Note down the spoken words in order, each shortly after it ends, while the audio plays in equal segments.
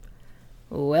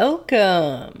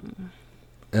Welcome.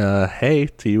 Hey,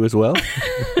 to you as well.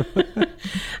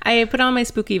 I put on my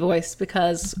spooky voice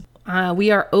because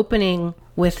we are opening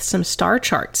with some star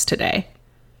charts today.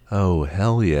 Oh,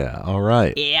 hell yeah. All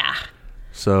right. Yeah.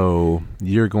 So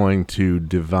you're going to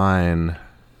divine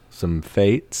some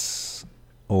fates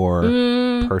or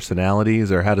personalities,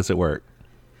 or how does it work?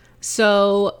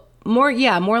 So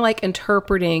more like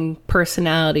interpreting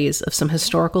personalities of some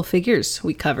historical figures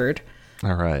we covered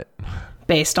All right.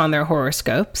 based on their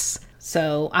horoscopes.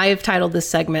 So I have titled this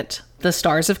segment, The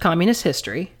Stars of Communist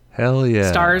History. Hell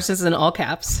yeah. Stars is in all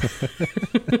caps.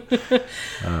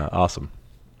 Awesome.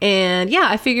 And yeah,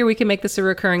 I figure we can make this a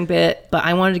recurring bit, but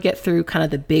I wanted to get through kind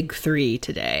of the big three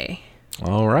today.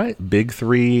 All right. Big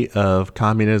three of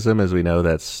communism. As we know,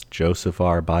 that's Joseph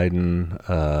R. Biden.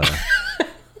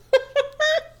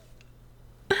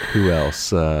 Who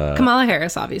else? Kamala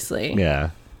Harris, obviously.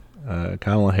 Yeah.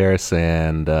 Kamala Harris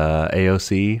and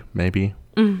AOC, maybe.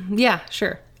 Yeah,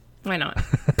 sure. Why not?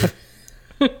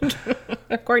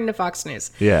 According to Fox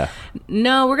News. Yeah.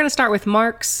 No, we're going to start with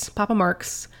Marx, Papa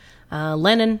Marx,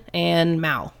 Lenin, and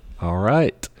Mao. All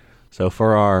right. So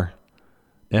for our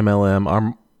MLM,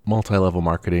 our multi-level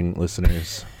marketing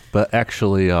listeners, but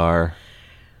actually our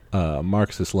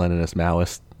Marxist, Leninist,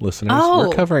 Maoist listeners, we're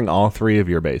covering all three of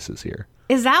your bases here.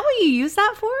 Is that what you use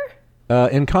that for?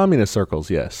 In communist circles,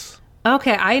 yes.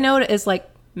 Okay, I know it as like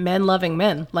men loving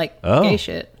men, like gay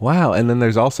shit. Wow. And then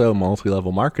there's also a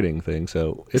multi-level marketing thing.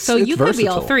 So it's you versatile. could be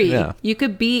all three. Yeah. You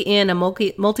could be in a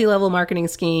multi-level marketing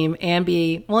scheme and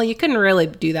be, well, you couldn't really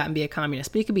do that and be a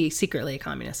communist, but you could be secretly a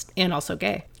communist and also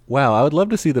gay. Wow. I would love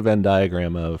to see the Venn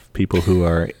diagram of people who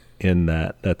are in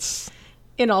that. That's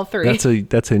in all three.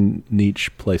 That's a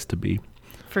niche place to be.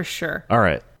 For sure. All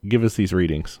right. Give us these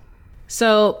readings.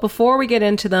 So before we get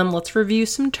into them, let's review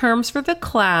some terms for the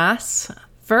class.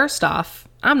 First off,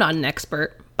 I'm not an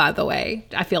expert, by the way.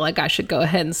 I feel like I should go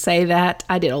ahead and say that.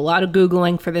 I did a lot of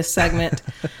Googling for this segment.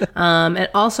 And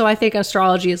also, I think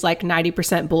astrology is like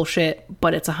 90% bullshit,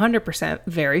 but it's 100%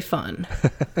 very fun.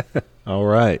 All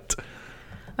right.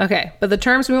 Okay, but the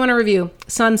terms we want to review,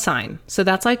 sun sign. So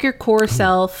that's like your core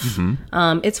self.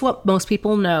 Mm-hmm. It's what most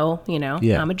people know, you know.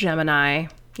 Yeah. I'm a Gemini.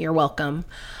 You're welcome.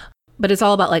 But it's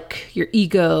all about like your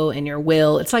ego and your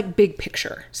will. It's like big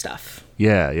picture stuff.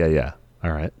 Yeah.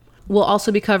 All right. We'll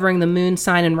also be covering the moon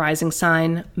sign and rising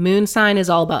sign. Moon sign is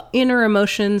all about inner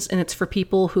emotions, and it's for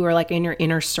people who are like in your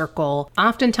inner circle.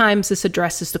 Oftentimes, this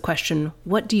addresses the question,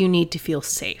 what do you need to feel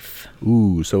safe?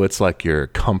 Ooh, so it's like your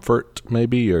comfort,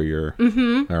 maybe, or your...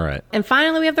 Mm-hmm. All right. And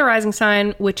finally, we have the rising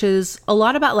sign, which is a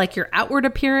lot about like your outward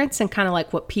appearance and kind of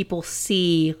like what people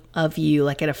see of you,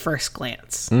 like at a first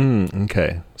glance.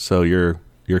 Okay. So your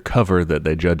cover that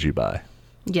they judge you by.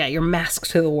 Yeah, your mask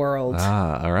to the world.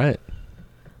 All right.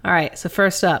 All right, so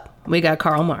first up, we got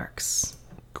Karl Marx.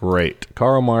 Great.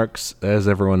 Karl Marx, as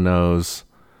everyone knows,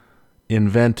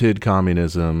 invented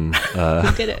communism.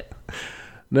 He did it.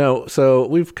 No, so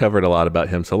we've covered a lot about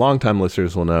him, so longtime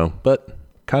listeners will know, but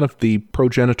kind of the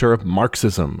progenitor of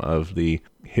Marxism, of the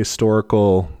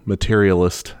historical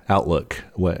materialist outlook,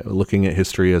 looking at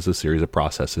history as a series of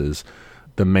processes,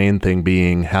 the main thing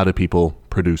being how do people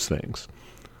produce things.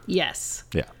 Yes.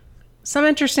 Yeah. Some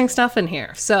interesting stuff in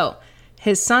here. So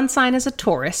his sun sign is a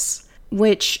Taurus,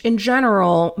 which in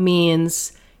general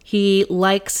means he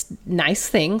likes nice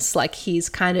things. Like he's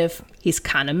kind of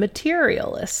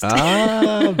materialist.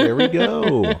 There we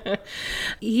go.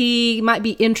 He might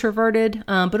be introverted,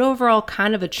 but overall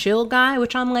kind of a chill guy,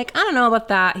 which I'm like, I don't know about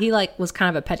that. He like was kind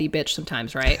of a petty bitch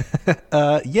sometimes, right?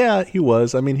 Yeah, he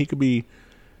was. I mean, he could be,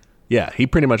 he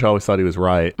pretty much always thought he was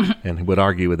right and he would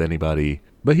argue with anybody,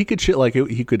 but he could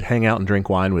he could hang out and drink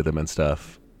wine with him and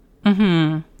stuff.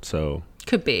 Mm-hmm. So.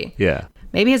 Could be. Yeah.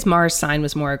 Maybe his Mars sign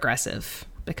was more aggressive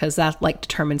because that like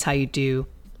determines how you do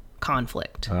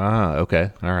conflict. Okay.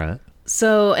 All right.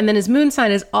 So, and then his moon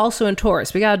sign is also in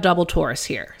Taurus. We got a double Taurus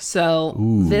here. So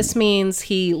This means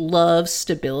he loves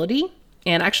stability.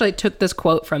 And actually I took this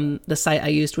quote from the site I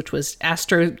used, which was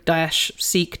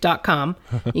astro-seek.com.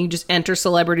 You can just enter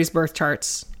celebrities' birth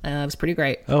charts. It was pretty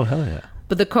great. Oh, hell yeah.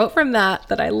 But the quote from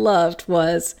that I loved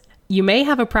was, "You may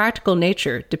have a practical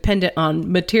nature dependent on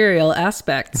material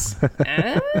aspects."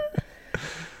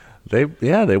 They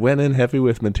went in heavy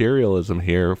with materialism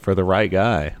here for the right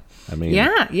guy. I mean,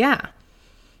 yeah.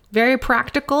 Very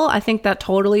practical. I think that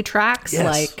totally tracks.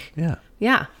 Yes.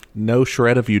 Yeah. No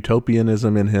shred of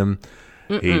utopianism in him.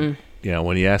 He,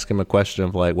 when you ask him a question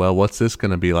of like, well, what's this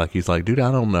going to be like? He's like, dude, I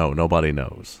don't know. Nobody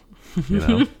knows.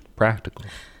 Practical.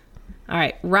 All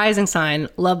right. Rising sign.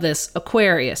 Love this.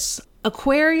 Aquarius,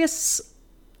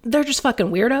 they're just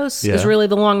fucking weirdos is really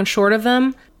the long and short of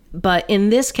them. But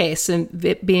in this case, and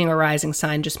it being a rising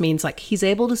sign just means like he's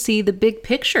able to see the big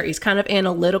picture. He's kind of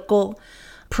analytical,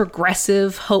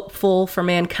 progressive, hopeful for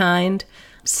mankind.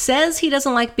 Says he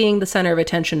doesn't like being the center of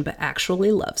attention, but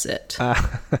actually loves it.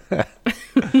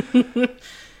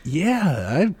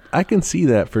 Yeah, I can see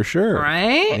that for sure.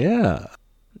 Right? Yeah.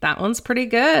 That one's pretty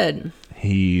good.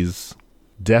 He's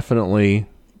definitely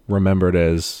remembered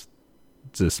as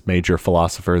this major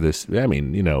philosopher.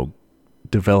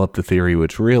 Developed a theory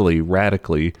which really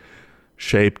radically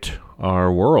shaped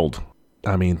our world.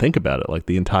 I mean, think about it. Like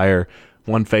the entire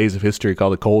one phase of history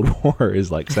called the Cold War is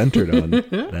like centered on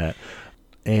that.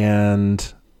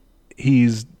 And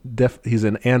he's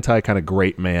an anti kind of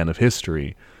great man of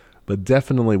history, but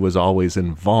definitely was always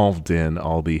involved in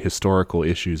all the historical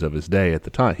issues of his day at the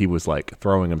time. He was like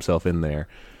throwing himself in there,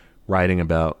 writing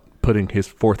about, putting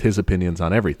forth his opinions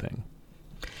on everything.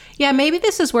 Yeah, maybe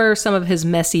this is where some of his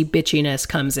messy bitchiness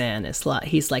comes in.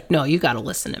 He's like, no, you got to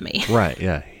listen to me. Right,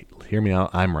 yeah. Hear me out.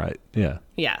 I'm right. Yeah.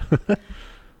 Yeah. All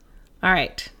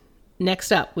right.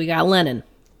 Next up, we got Lenin.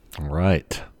 All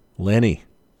right. Lenny.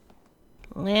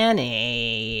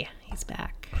 He's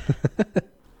back.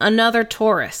 Another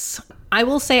Taurus. I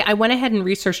will say I went ahead and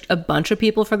researched a bunch of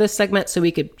people for this segment so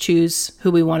we could choose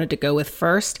who we wanted to go with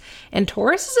first. And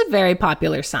Taurus is a very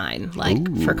popular sign,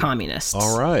 for communists.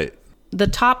 All right. The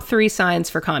top 3 signs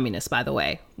for communists, by the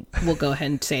way. We'll go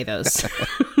ahead and say those.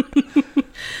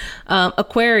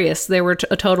 Aquarius, there were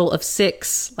a total of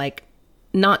 6,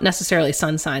 not necessarily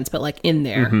sun signs, but in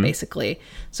there, basically.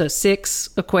 So 6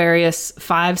 Aquarius,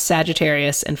 5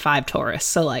 Sagittarius, and 5 Taurus.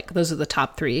 So those are the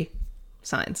top 3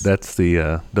 signs. That's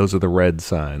those are the red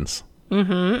signs. All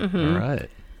right.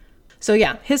 So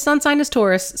yeah, his sun sign is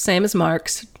Taurus, same as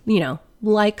Mark's,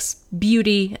 likes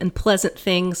beauty and pleasant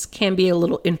things, can be a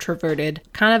little introverted,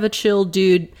 kind of a chill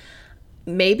dude.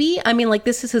 Maybe,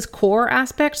 this is his core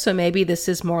aspect, so maybe this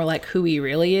is more like who he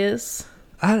really is.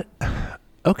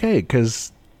 Okay,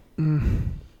 because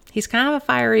he's kind of a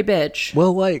fiery bitch.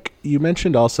 Well, you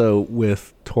mentioned also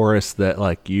with Taurus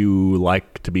that you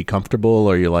like to be comfortable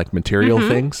or you like material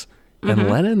things. And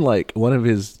Lenin, one of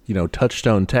his,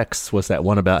 touchstone texts was that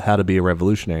one about how to be a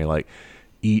revolutionary,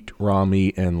 eat raw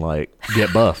meat and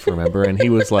get buff, remember? And he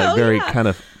was kind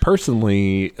of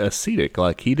personally ascetic.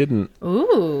 He didn't.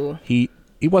 Ooh. He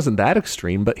wasn't that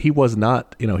extreme, but he was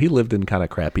not, he lived in kind of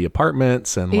crappy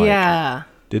apartments and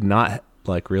did not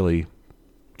really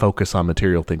focus on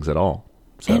material things at all.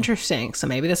 So. Interesting. So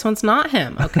maybe this one's not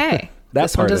him. Okay.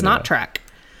 This one does not track.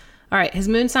 All right. His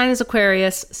moon sign is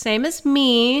Aquarius. Same as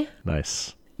me.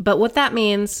 Nice. But what that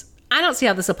means, I don't see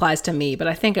how this applies to me, but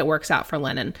I think it works out for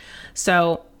Lenin.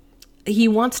 So he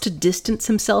wants to distance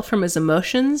himself from his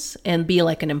emotions and be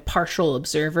an impartial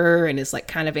observer and is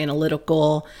kind of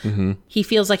analytical. He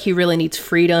feels like he really needs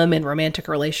freedom in romantic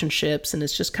relationships and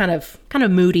is just kind of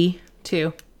moody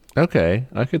too. Okay.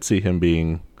 I could see him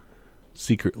being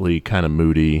secretly kind of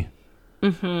moody.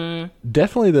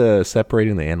 Definitely the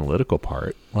separating the analytical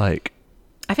part.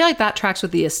 I feel like that tracks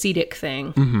with the ascetic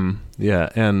thing. Yeah,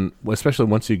 and especially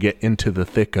once you get into the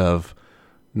thick of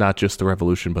not just the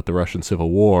revolution, but the Russian Civil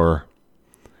War,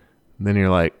 then you're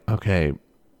like, okay,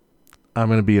 I'm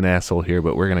going to be an asshole here,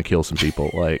 but we're going to kill some people.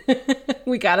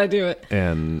 We got to do it.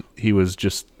 And he was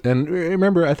just, and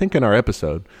remember, I think in our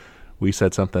episode, we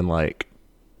said something like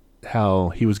how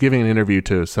he was giving an interview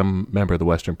to some member of the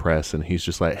Western press, and he's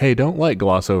just like, hey, don't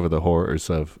gloss over the horrors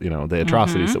of, the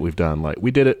atrocities that we've done.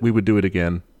 We did it. We would do it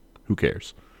again. Who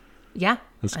cares? Yeah,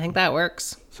 I think that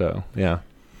works. So, yeah.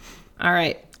 All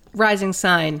right. Rising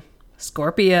sign,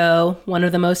 Scorpio, one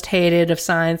of the most hated of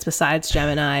signs besides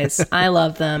Geminis. I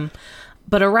love them.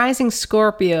 But a rising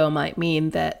Scorpio might mean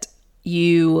that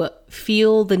you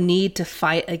feel the need to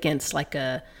fight against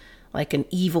an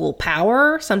evil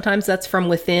power. Sometimes that's from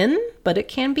within, but it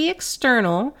can be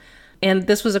external. And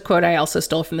this was a quote I also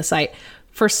stole from the site.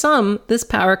 For some, this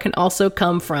power can also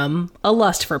come from a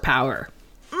lust for power.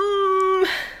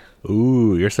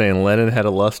 Ooh, you're saying Lenin had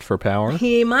a lust for power?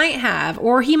 He might have,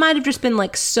 or he might have just been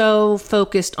so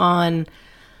focused on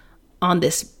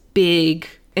this big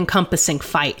encompassing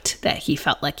fight that he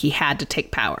felt like he had to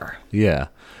take power. Yeah.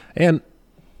 And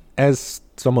as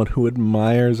someone who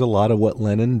admires a lot of what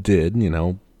Lenin did,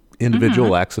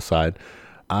 individual acts aside,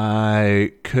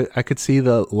 I could see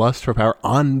the lust for power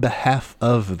on behalf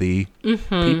of the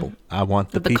people. I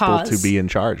want the people cause. to be in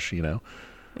charge,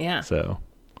 Yeah. So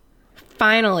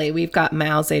finally, we've got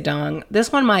Mao Zedong.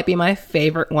 This one might be my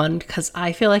favorite one because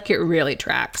I feel like it really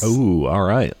tracks. Ooh, all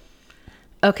right.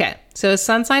 Okay, so his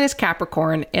sun sign is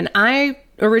Capricorn, and I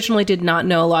originally did not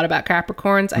know a lot about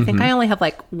Capricorns. I think I only have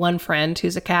like one friend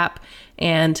who's a Cap,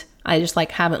 and I just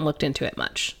like haven't looked into it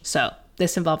much. So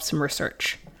this involves some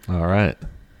research. All right.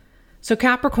 So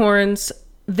Capricorns,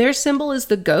 their symbol is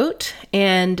the goat,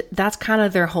 and that's kind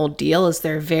of their whole deal, is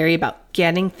they're very about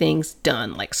getting things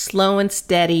done, like slow and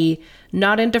steady,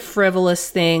 not into frivolous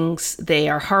things. They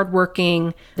are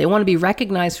hardworking. They want to be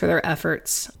recognized for their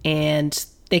efforts, and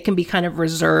they can be kind of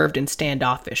reserved and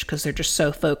standoffish because they're just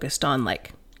so focused on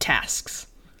like tasks.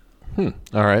 All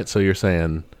right. So you're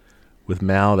saying with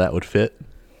Mao that would fit?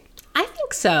 I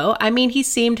think so. I mean, he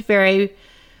seemed very,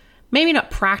 maybe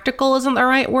not practical isn't the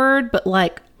right word, but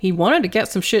like he wanted to get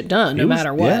some shit done no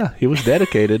matter what. Yeah, he was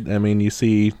dedicated. I mean, you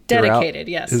see, Dedicated,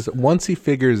 yes. Once he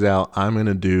figures out, I'm going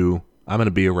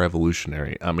to be a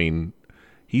revolutionary. I mean,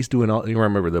 he's doing all, you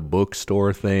remember the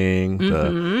bookstore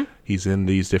thing, he's in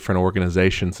these different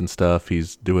organizations and stuff.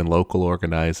 He's doing local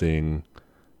organizing.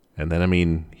 And then, I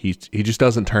mean, he just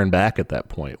doesn't turn back at that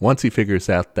point. Once he figures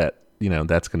out that,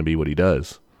 that's going to be what he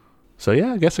does. So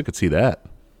yeah, I guess I could see that.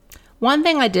 One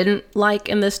thing I didn't like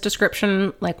in this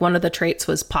description, like one of the traits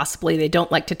was possibly they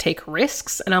don't like to take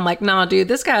risks. And I'm like, nah, dude,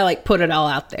 this guy like put it all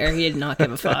out there. He did not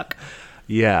give a fuck.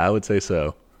 Yeah, I would say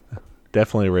so.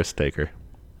 Definitely a risk taker.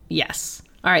 Yes.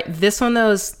 All right. This one,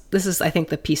 this is, I think,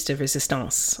 the piece de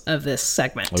resistance of this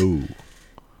segment. Ooh.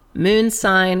 Moon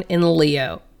sign in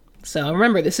Leo. So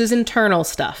remember, this is internal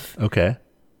stuff. Okay.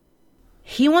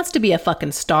 He wants to be a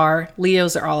fucking star.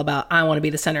 Leos are all about, I want to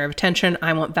be the center of attention.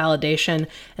 I want validation.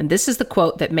 And this is the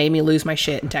quote that made me lose my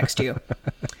shit and text you.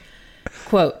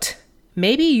 Quote,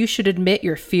 maybe you should admit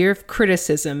your fear of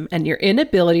criticism and your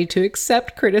inability to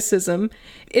accept criticism.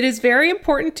 It is very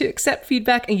important to accept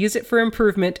feedback and use it for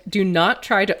improvement. Do not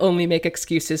try to only make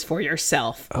excuses for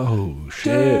yourself. Oh,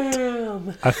 shit.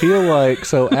 Damn. I feel like,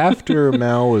 so after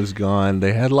Mao was gone,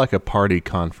 they had like a party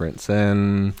conference,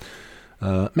 and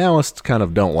Maoists kind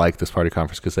of don't like this party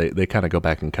conference because they kind of go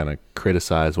back and kind of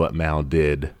criticize what Mao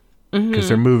did because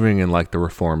they're moving in like the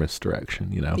reformist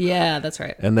direction, Yeah, that's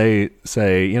right. And they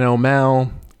say,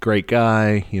 Mao, great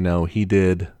guy, he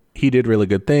did really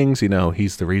good things,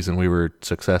 he's the reason we were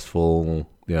successful,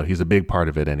 he's a big part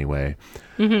of it anyway.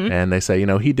 And they say,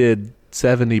 he did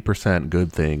 70%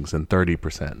 good things and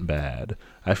 30% bad.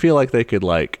 I feel like they could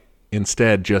like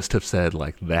instead just have said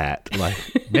like that, like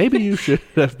maybe you should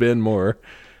have been more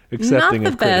accepting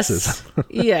of criticism.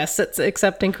 Yes, it's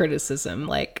accepting criticism.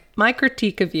 Like my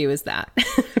critique of you is that.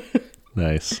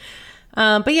 Nice.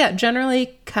 But yeah,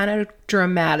 generally kind of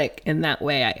dramatic in that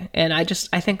way. I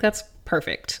think that's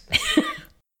perfect.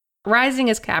 Rising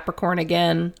is Capricorn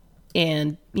again.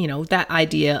 And, that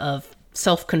idea of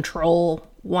self-control,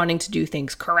 wanting to do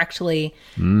things correctly,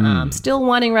 still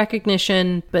wanting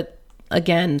recognition, but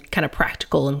again, kind of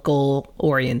practical and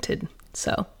goal-oriented.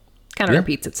 So kind of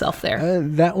repeats itself there.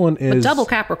 That one is... But double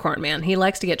Capricorn, man. He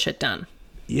likes to get shit done.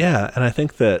 Yeah, and I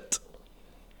think that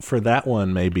for that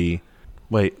one, maybe...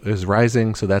 Wait, is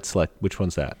Rising, so that's like... Which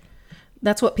one's that?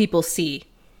 That's what people see.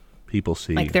 People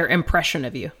see... Like their impression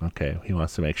of you. Okay, he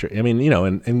wants to make sure... I mean,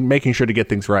 and making sure to get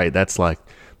things right, that's like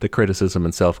the criticism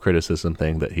and self-criticism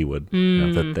thing that he would...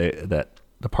 that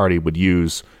the party would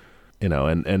use...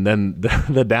 and then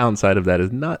the downside of that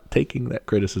is not taking that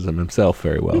criticism himself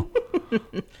very well.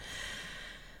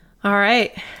 All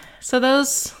right. So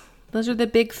those are the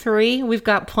big three. We've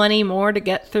got plenty more to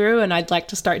get through, and I'd like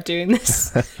to start doing this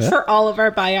for all of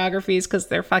our biographies because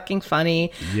they're fucking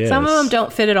funny. Yes. Some of them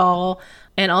don't fit at all,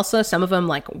 and also some of them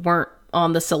like weren't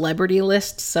on the celebrity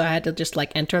list, so I had to just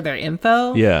like enter their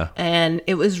info. Yeah. And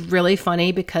it was really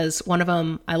funny because one of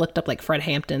them, I looked up like Fred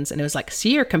Hampton's, and it was like,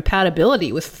 see your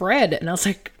compatibility with Fred. And I was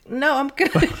like, no, I'm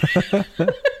good.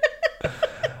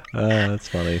 That's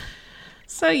funny.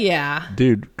 So yeah.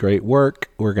 Dude, great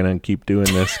work. We're going to keep doing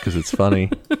this because it's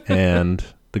funny. And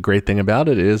the great thing about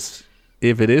it is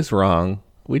if it is wrong,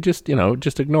 we just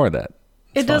ignore that.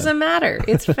 It doesn't matter.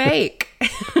 It's fake.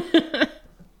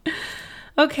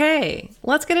 Okay,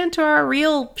 let's get into our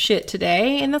real shit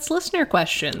today, and that's listener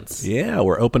questions. Yeah,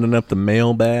 we're opening up the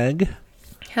mailbag.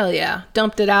 Hell yeah.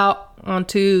 Dumped it out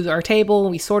onto our table.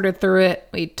 We sorted through it.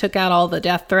 We took out all the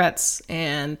death threats,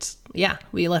 and yeah,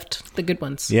 we left the good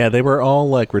ones. Yeah, they were all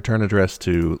like return address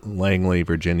to Langley,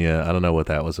 Virginia. I don't know what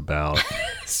that was about.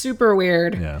 Super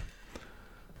weird. Yeah.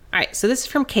 All right, so this is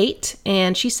from Kate,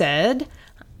 and she said...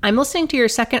 I'm listening to your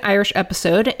second Irish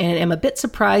episode and am a bit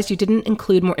surprised you didn't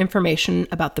include more information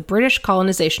about the British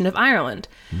colonization of Ireland.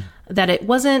 That it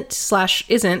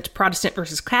wasn't/isn't Protestant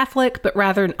versus Catholic, but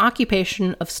rather an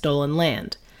occupation of stolen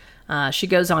land. She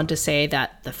goes on to say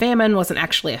that the famine wasn't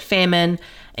actually a famine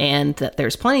and that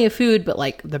there's plenty of food, but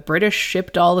like the British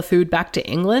shipped all the food back to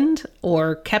England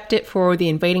or kept it for the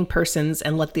invading persons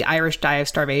and let the Irish die of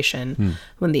starvation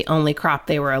when the only crop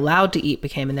they were allowed to eat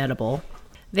became inedible.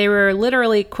 They were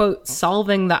literally, quote,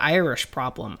 solving the Irish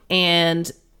problem. And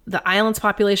the island's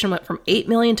population went from 8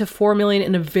 million to 4 million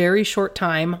in a very short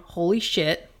time. Holy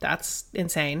shit, that's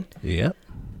insane. Yep.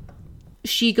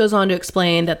 She goes on to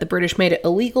explain that the British made it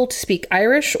illegal to speak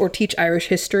Irish or teach Irish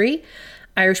history.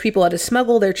 Irish people had to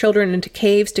smuggle their children into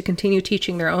caves to continue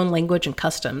teaching their own language and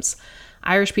customs.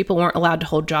 Irish people weren't allowed to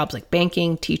hold jobs like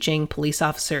banking, teaching, police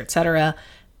officer, etc.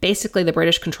 Basically, the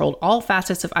British controlled all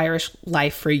facets of Irish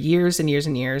life for years and years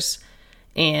and years.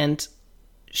 And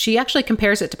she actually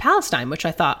compares it to Palestine, which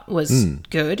I thought was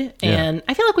good. And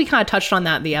I feel like we kind of touched on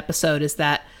that in the episode, is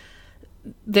that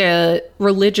the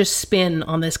religious spin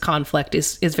on this conflict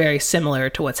is very similar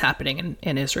to what's happening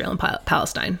in Israel and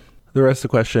Palestine. The rest of the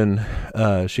question,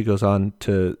 she goes on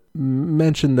to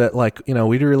mention that, like, you know,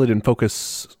 we really didn't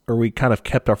focus, or we kind of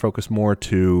kept our focus more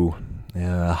to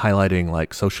highlighting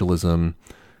like socialism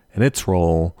and its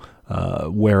role,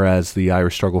 whereas the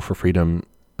Irish struggle for freedom,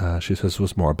 she says,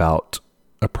 was more about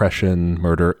oppression,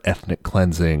 murder, ethnic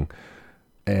cleansing,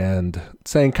 and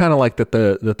saying kind of like that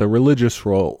the religious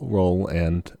role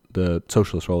and the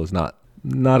socialist role is not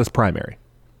as primary.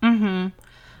 Mm-hmm.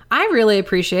 I really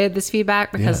appreciated this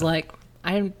feedback because like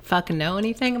I didn't fucking know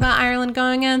anything about Ireland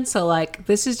going in, so like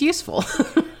this is useful.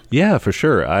 Yeah, for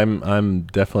sure. I'm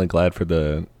definitely glad for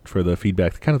the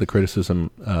feedback, kind of the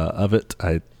criticism of it.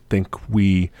 I think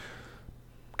we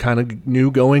kind of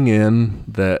knew going in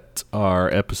that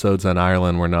our episodes on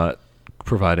Ireland were not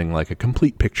providing like a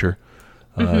complete picture.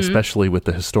 Especially with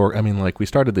the historic, I mean, like we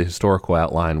started the historical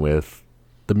outline with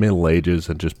the Middle Ages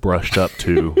and just brushed up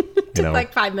to, you know,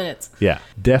 like 5 minutes. Yeah,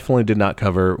 definitely did not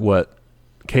cover what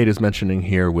Kate is mentioning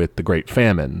here with the Great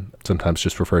Famine, sometimes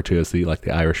just referred to as the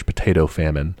Irish potato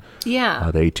famine.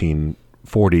 Yeah, the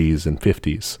 1840s and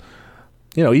 50s.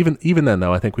 You know, even then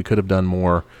though, I think we could have done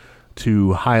more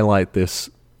to highlight this.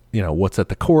 You know, what's at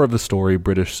the core of the story: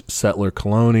 British settler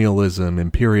colonialism,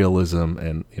 imperialism,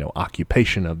 and, you know,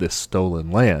 occupation of this stolen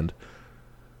land,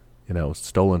 you know,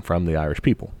 stolen from the Irish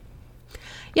people.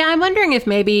 Yeah, I'm wondering if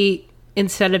maybe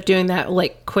instead of doing that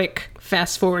like quick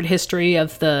fast forward history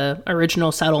of the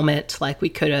original settlement, like we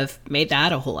could have made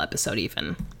that a whole episode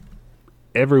even.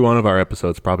 Every one of our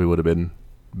episodes probably would have been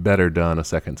better done a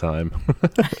second time.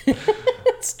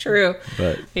 It's true.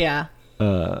 But yeah.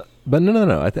 But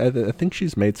no. I think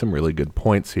she's made some really good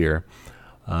points here.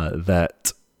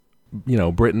 That, you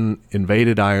know, Britain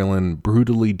invaded Ireland,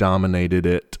 brutally dominated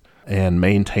it, and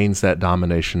maintains that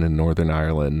domination in Northern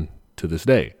Ireland to this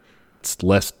day. It's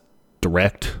less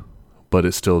direct, but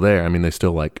it's still there. I mean, they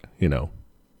still, like, you know,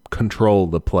 control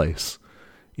the place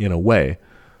in a way.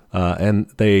 And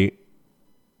they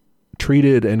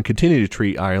treated and continue to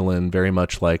treat Ireland very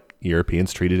much like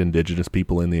Europeans treated indigenous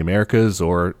people in the Americas,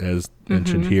 or as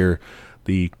mentioned here,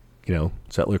 the, you know,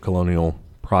 settler colonial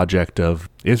project of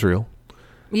Israel.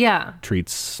 Yeah.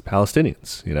 Treats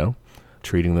Palestinians, you know,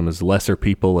 treating them as lesser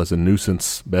people, as a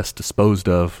nuisance best disposed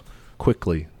of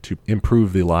quickly to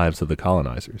improve the lives of the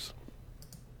colonizers.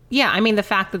 Yeah, I mean, the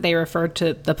fact that they referred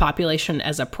to the population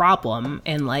as a problem,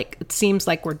 and like it seems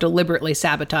like we're deliberately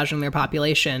sabotaging their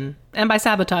population, and by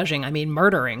sabotaging I mean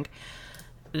murdering,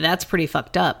 that's pretty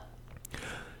fucked up.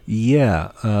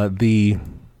 Yeah, the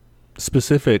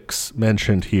specifics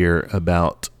mentioned here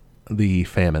about the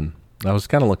famine, I was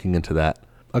kind of looking into that.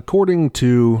 According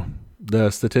to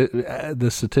the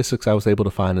statistics I was able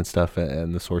to find and stuff,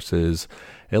 and the sources,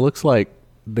 it looks like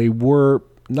they were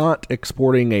not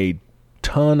exporting a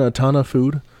ton of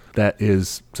food. That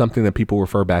is something that people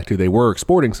refer back to. They were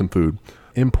exporting some food.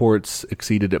 Imports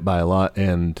exceeded it by a lot,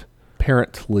 and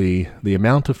apparently the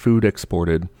amount of food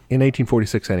exported in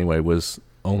 1846 anyway was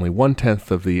only 1/10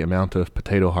 of the amount of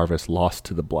potato harvest lost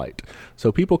to the blight.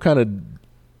 So people kind of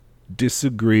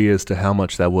disagree as to how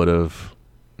much that would have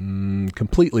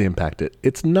completely impacted.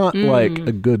 It's not like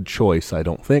a good choice, I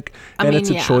don't think. And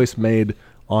it's a choice made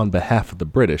on behalf of the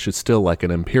British. It's still like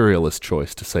an imperialist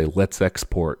choice to say, let's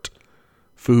export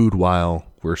food while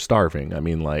we're starving. I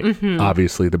mean, like,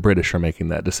 obviously the British are making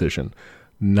that decision,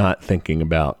 not thinking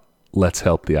about, let's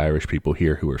help the Irish people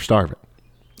here who are starving.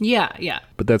 Yeah, yeah.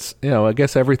 But that's, you know, I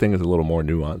guess everything is a little more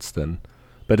nuanced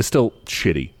but it's still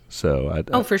shitty.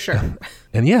 So for sure.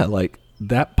 And yeah, like,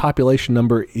 that population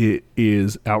number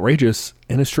is outrageous,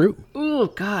 and it's true. Oh,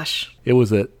 gosh. It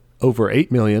was at over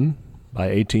 8 million by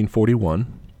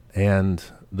 1841. And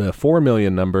the 4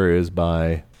 million number is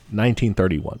by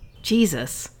 1931.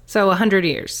 Jesus. So 100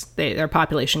 years, their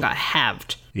population got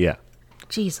halved. Yeah.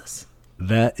 Jesus.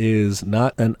 That is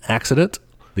not an accident.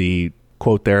 The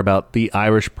quote there about the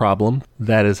Irish problem,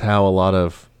 that is how a lot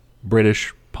of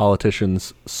British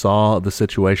politicians saw the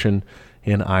situation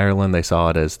in Ireland. They saw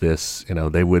it as this,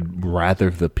 they would rather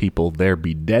the people there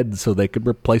be dead so they could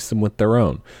replace them with their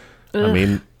own. Ugh. I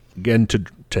mean, again,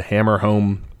 to hammer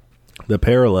home the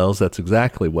parallels, that's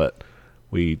exactly what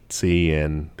we see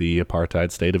in the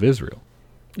apartheid state of Israel.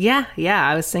 Yeah.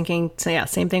 I was thinking,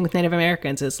 same thing with Native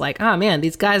Americans. It's like, oh man,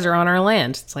 these guys are on our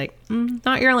land. It's like,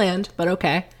 not your land, but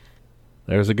okay.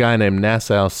 There's a guy named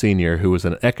Nassau Sr. who was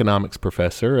an economics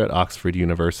professor at Oxford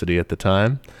University at the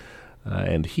time,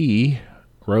 and he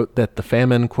wrote that the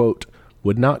famine, quote,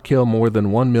 would not kill more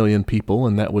than 1 million people,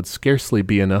 and that would scarcely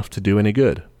be enough to do any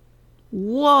good.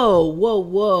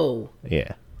 Whoa.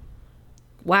 Yeah.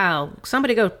 Wow.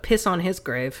 Somebody go piss on his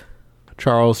grave.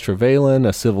 Charles Trevelyan,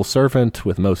 a civil servant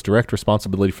with most direct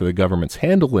responsibility for the government's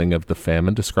handling of the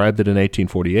famine, described it in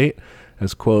 1848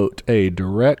 as, quote, a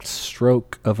direct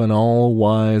stroke of an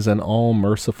all-wise and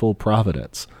all-merciful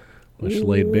providence, which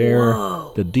laid bare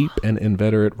the deep and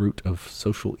inveterate root of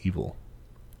social evil.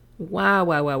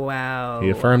 Wow. He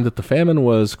affirmed that the famine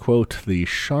was, quote, the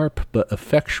sharp but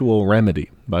effectual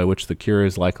remedy by which the cure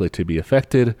is likely to be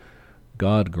effected.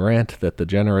 God grant that the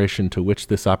generation to which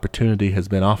this opportunity has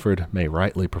been offered may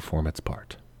rightly perform its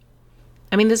part.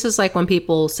 I mean, this is like when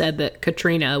people said that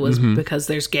Katrina was because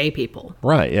there's gay people.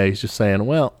 Right, yeah, he's just saying,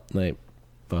 well, they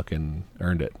fucking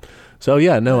earned it. So,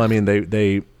 yeah, no, I mean,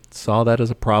 they saw that as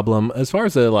a problem. As far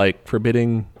as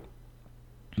forbidding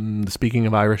the speaking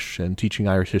of Irish and teaching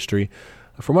Irish history,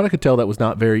 from what I could tell, that was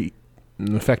not very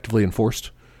effectively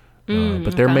enforced.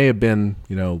 But there may have been,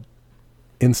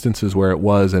 instances where it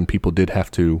was, and people did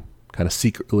have to kind of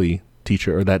secretly teach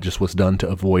it, or that just was done to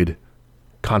avoid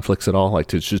conflicts at all, like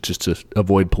to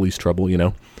avoid police trouble,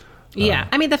 Yeah,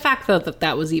 I mean, the fact though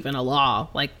that was even a law,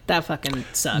 like that fucking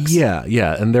sucks. Yeah,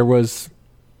 and there was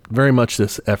very much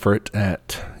this effort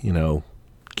at,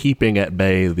 keeping at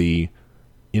bay the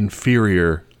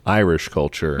inferior Irish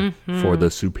culture for the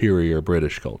superior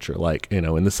British culture. Like,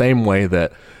 in the same way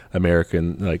that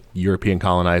European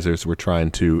colonizers were trying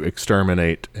to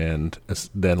exterminate and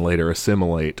then later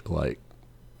assimilate,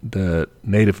 the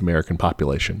Native American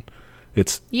population.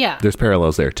 There's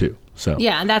parallels there too. So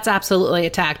yeah, and that's absolutely a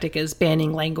tactic, is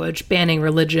banning language, banning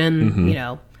religion.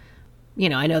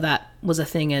 I know that was a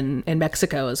thing in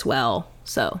Mexico as well.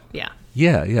 So yeah,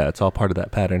 it's all part of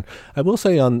that pattern. I will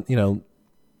say on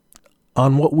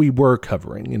what we were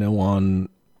covering, on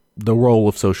the role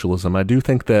of socialism, I do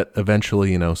think that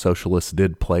eventually, socialists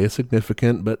did play a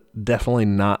significant, but definitely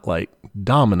not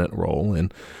dominant role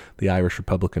in the Irish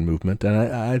Republican movement. And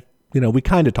I we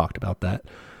kind of talked about that,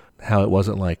 how it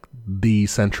wasn't the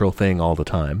central thing all the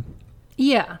time.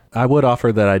 Yeah. I would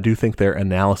offer that I do think their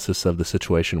analysis of the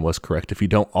situation was correct. If you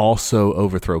don't also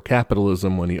overthrow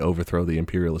capitalism when you overthrow the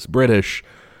imperialist British,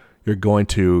 you're going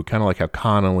to, kind of like how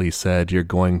Connolly said, you're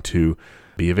going to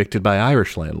be evicted by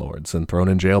Irish landlords and thrown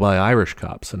in jail by Irish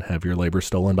cops and have your labor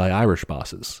stolen by Irish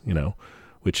bosses,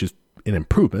 which is an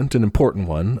improvement, an important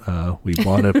one. We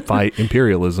want to fight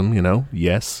imperialism,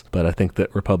 yes, but I think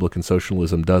that Republican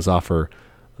socialism does offer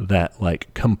that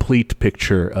complete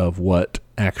picture of what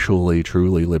actually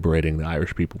truly liberating the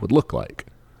Irish people would look like.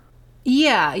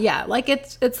 Yeah.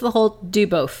 It's the whole do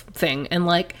both thing. And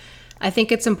I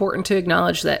think it's important to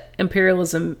acknowledge that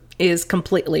imperialism is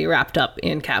completely wrapped up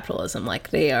in capitalism.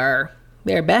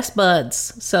 They're best buds.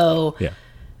 So yeah.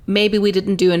 Maybe we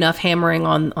didn't do enough hammering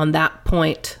on that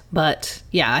point, but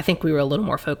yeah, I think we were a little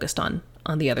more focused on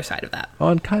the other side of that.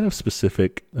 On kind of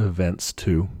specific events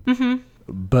too.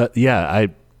 But yeah,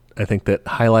 I think that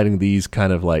highlighting these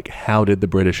kind of how did the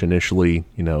British initially,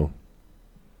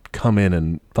 come in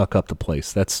and fuck up the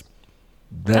place. That's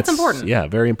important. Yeah,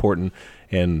 very important.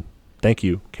 And thank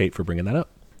you, Kate, for bringing that up.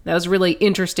 That was really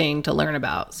interesting to learn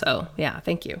about. So yeah,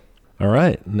 thank you. All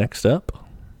right, next up.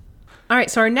 All right,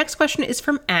 so our next question is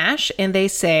from Ash, and they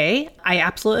say, I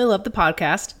absolutely love the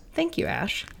podcast. Thank you,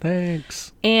 Ash.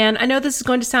 Thanks. And I know this is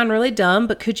going to sound really dumb,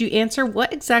 but could you answer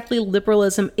what exactly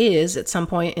liberalism is at some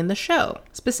point in the show?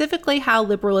 Specifically, how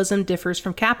liberalism differs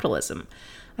from capitalism.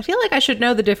 I feel like I should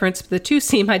know the difference, but the two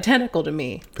seem identical to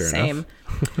me. Fair Same.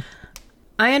 enough.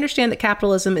 I understand that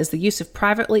capitalism is the use of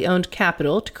privately owned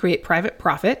capital to create private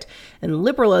profit, and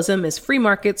liberalism is free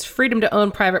markets, freedom to own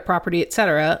private property,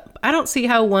 etc. I don't see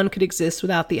how one could exist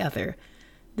without the other.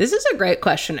 This is a great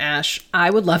question, Ash. I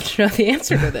would love to know the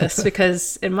answer to this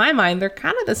because in my mind, they're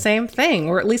kind of the same thing,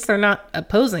 or at least they're not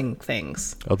opposing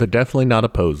things. Oh, they're definitely not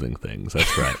opposing things.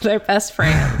 That's right. They're best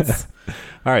friends.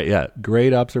 All right, yeah,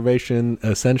 great observation.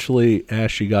 Essentially,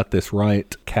 Ash, you got this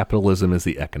right. Capitalism is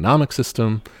the economic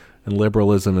system, and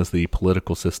liberalism is the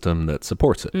political system that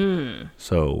supports it.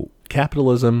 So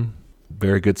capitalism,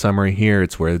 very good summary here.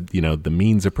 It's where, the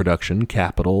means of production,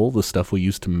 capital, the stuff we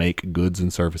use to make goods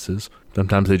and services.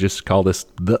 Sometimes they just call this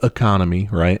the economy,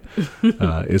 right?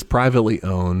 Is privately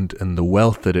owned, and the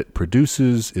wealth that it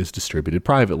produces is distributed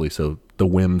privately. So the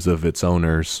whims of its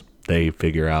owners, they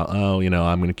figure out, I'm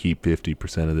going to keep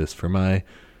 50% of this for my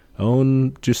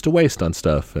own, just to waste on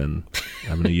stuff, and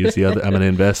I'm going to use the other. I'm going to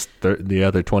invest the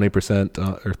other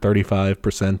 20% or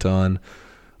 35% on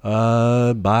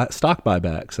stock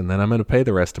buybacks, and then I'm going to pay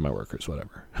the rest of my workers,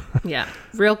 whatever. Yeah,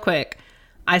 real quick,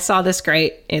 I saw this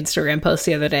great Instagram post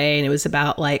the other day, and it was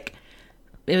about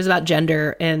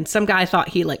gender, and some guy thought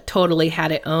he totally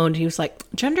had it owned. He was like,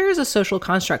 gender is a social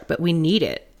construct, but we need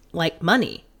it like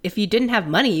money. If you didn't have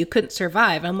money, you couldn't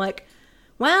survive. I'm like,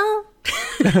 well,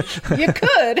 you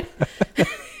could.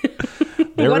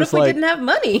 What if we didn't have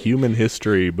money? Human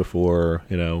history before,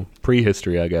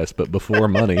 prehistory, I guess, but before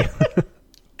money.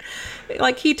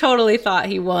 He totally thought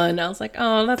he won. I was like,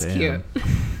 oh, that's cute.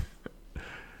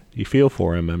 You feel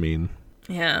for him. I mean,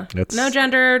 yeah. No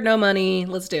gender, no money.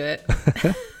 Let's do it.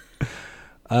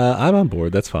 I'm on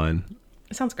board. That's fine.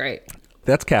 It sounds great.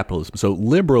 That's capitalism. So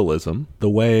liberalism, the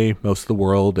way most of the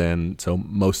world, and so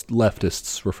most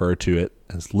leftists refer to it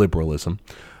as liberalism,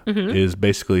 is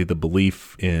basically the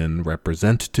belief in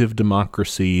representative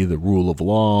democracy, the rule of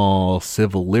law,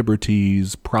 civil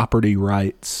liberties, property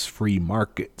rights, free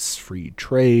markets, free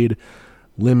trade,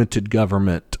 limited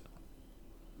government,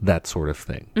 that sort of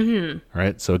thing. All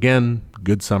right. So again,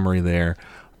 good summary there.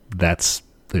 That's,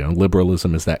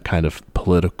 liberalism is that kind of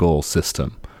political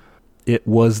system. It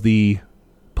was the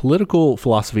political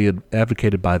philosophy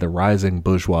advocated by the rising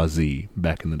bourgeoisie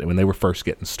back in the day when they were first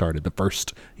getting started, the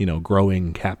first,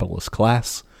 growing capitalist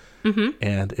class.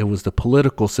 And it was the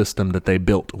political system that they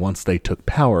built once they took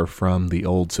power from the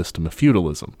old system of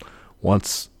feudalism.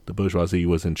 Once the bourgeoisie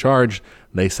was in charge,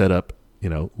 they set up,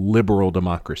 liberal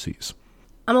democracies.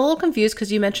 I'm a little confused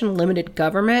because you mentioned limited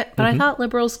government, but I thought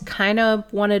liberals kind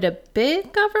of wanted a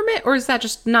big government, or is that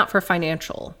just not for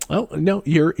financial? Oh, no,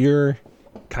 you're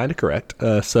kind of correct.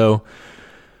 So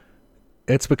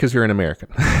it's because you're an American.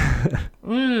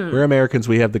 We're Americans.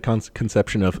 We have the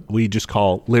conception of, we just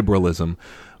call liberalism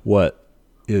what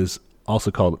is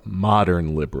also called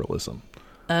modern liberalism,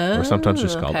 or sometimes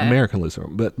just called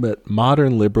Americanism. But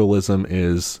modern liberalism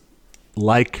is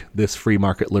like this free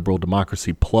market liberal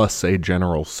democracy plus a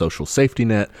general social safety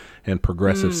net and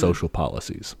progressive social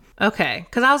policies. Okay,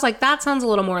 because I was like, that sounds a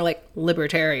little more like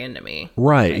libertarian to me.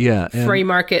 Right, yeah. Free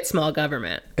market, small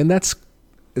government. And that's,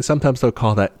 sometimes they'll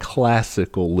call that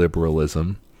classical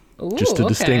liberalism, just to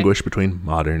distinguish between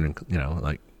modern and,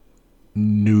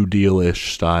 New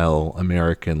Deal-ish style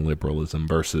American liberalism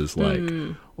versus,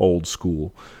 old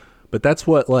school. But that's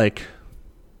what,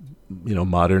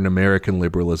 modern American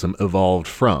liberalism evolved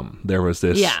from. There was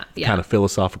this kind of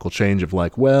philosophical change of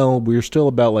we're still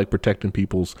about, protecting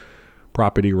people's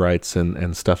property rights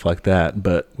and stuff like that,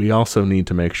 but we also need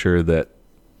to make sure that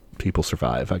people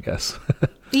survive, I guess.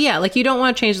 Yeah, you don't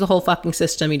want to change the whole fucking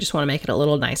system, you just want to make it a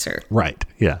little nicer. Right,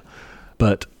 yeah.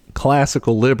 But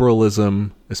classical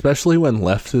liberalism, especially when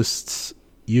leftists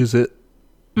use it,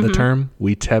 the term,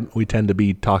 we tend to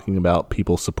be talking about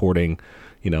people supporting,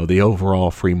 the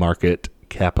overall free market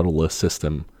capitalist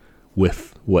system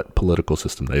with what political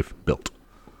system they've built.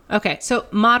 Okay, so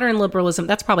modern liberalism,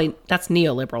 that's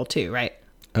neoliberal too, right?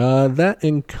 That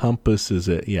encompasses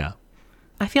it, yeah.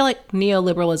 I feel like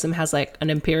neoliberalism has an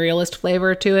imperialist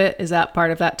flavor to it. Is that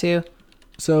part of that too?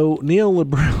 So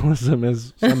neoliberalism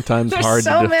is sometimes hard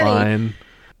to define. Many.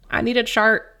 I need a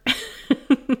chart.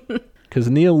 Because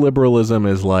neoliberalism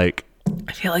is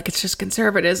I feel like it's just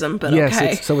conservatism, but yes,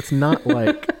 okay. So it's not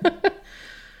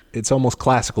it's almost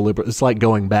classical liberal. It's like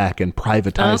going back and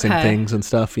privatizing things and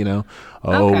stuff, we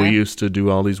used to do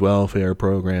all these welfare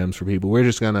programs for people. We're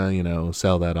just going to,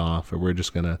 sell that off, or we're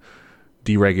just going to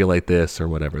deregulate this or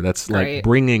whatever. That's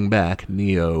bringing back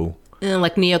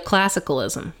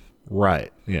neoclassicalism.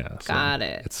 Right. Yeah. Got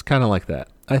it. It's kind of like that,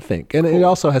 I think. And it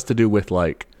also has to do with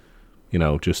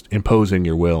just imposing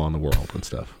your will on the world and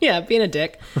stuff. Yeah. Being a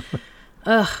dick.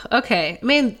 Ugh. Okay.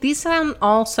 Man, these sound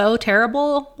all so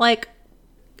terrible.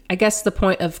 I guess the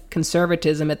point of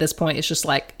conservatism at this point is just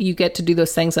you get to do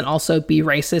those things and also be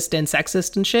racist and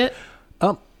sexist and shit.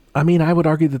 I mean, I would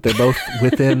argue that they're both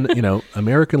within,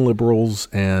 American liberals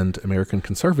and American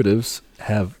conservatives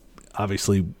have,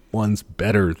 obviously one's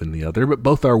better than the other, but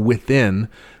both are within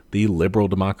the liberal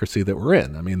democracy that we're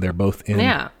in. I mean, they're both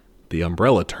in the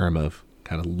umbrella term of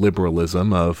kind of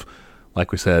liberalism of,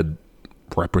 like we said,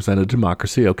 representative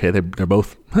democracy. Okay, they're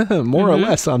both more or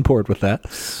less on board with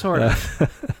that. Sort of.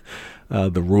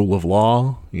 The rule of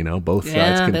law, both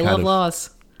sides can they love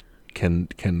laws.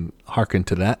 Can hearken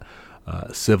to that.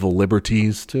 Civil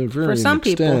liberties to varying For some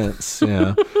extents.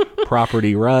 People.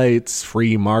 Property rights,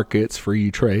 free markets,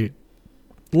 free trade,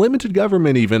 limited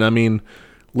government. Even, I mean,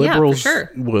 liberals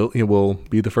will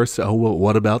be the first to,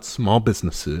 what about small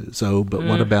businesses? But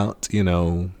what about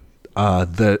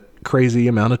the crazy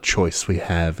amount of choice we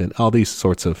have and all these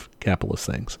sorts of capitalist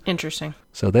things. Interesting.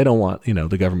 So they don't want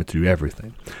the government to do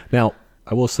everything. Now,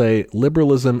 I will say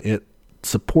liberalism, it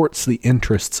supports the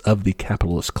interests of the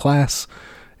capitalist class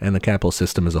and the capitalist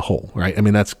system as a whole, right? I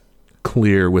mean, that's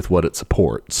clear with what it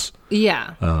supports.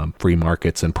 Yeah. Free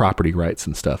markets and property rights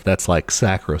and stuff. That's like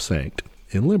sacrosanct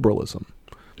in liberalism.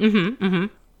 Mm-hmm, mm-hmm.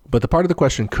 But the part of the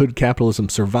question, could capitalism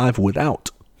survive without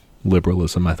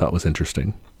liberalism, I thought was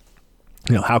interesting.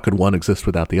 How could one exist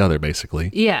without the other, basically?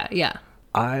 Yeah, yeah.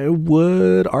 I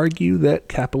would argue that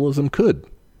capitalism could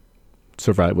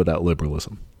survive without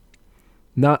liberalism.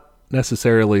 Not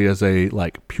necessarily as a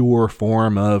pure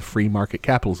form of free market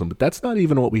capitalism, but that's not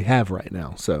even what we have right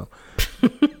now. So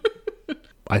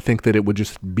I think that it would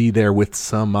just be there with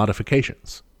some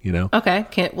modifications, Okay.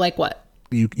 Can't, like what?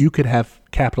 You could have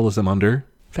capitalism under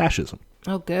fascism.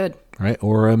 Oh, good. Right?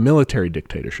 Or a military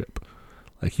dictatorship.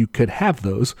 You could have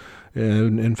those.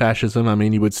 In fascism, I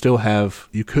mean, you could still have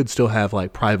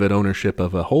private ownership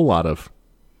of a whole lot of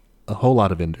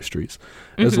industries,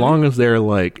 as long as they're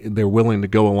willing to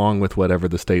go along with whatever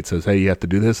the state says. Hey, you have to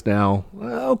do this now.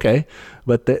 Okay,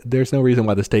 but there's no reason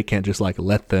why the state can't just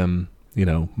let them,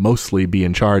 mostly be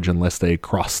in charge unless they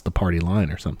cross the party line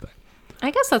or something.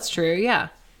 I guess that's true. Yeah.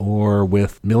 Or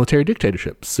with military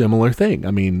dictatorship, similar thing.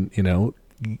 I mean,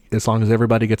 as long as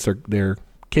everybody gets their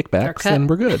kickbacks, then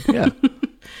we're good. Yeah.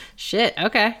 Shit,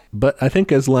 okay. But I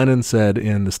think, as Lenin said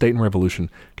in The State and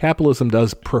Revolution, capitalism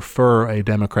does prefer a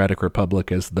democratic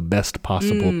republic as the best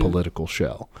possible political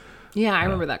shell. Yeah, I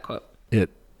remember that quote. It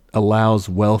allows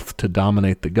wealth to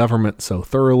dominate the government so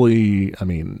thoroughly. I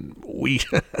mean, we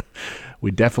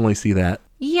definitely see that.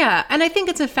 Yeah, and I think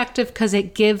it's effective because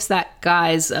it gives that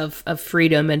guise of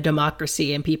freedom and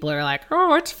democracy, and people are like,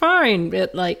 oh, it's fine.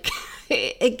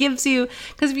 It gives you,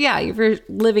 because if you're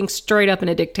living straight up in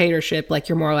a dictatorship,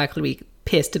 you're more likely to be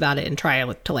pissed about it and try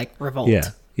to revolt.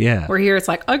 Yeah. Where here it's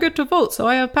I get to vote, so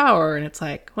I have power, and it's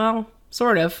well,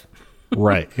 sort of.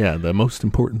 Right. Yeah. The most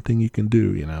important thing you can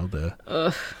do,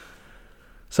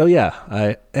 So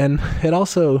and it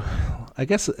also, I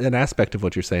guess, an aspect of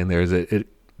what you're saying there is it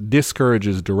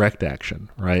discourages direct action,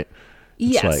 right?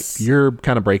 It's yes. You're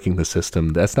kind of breaking the system.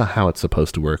 That's not how it's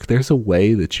supposed to work. There's a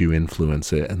way that you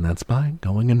influence it, and that's by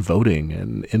going and voting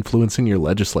and influencing your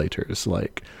legislators.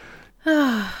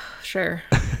 Sure.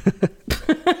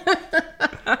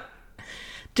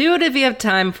 Do it if you have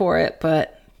time for it,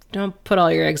 but don't put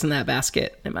all your eggs in that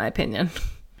basket, in my opinion.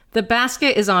 The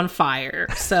basket is on fire,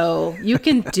 so you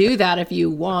can do that if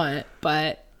you want,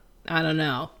 but I don't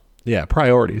know. Yeah,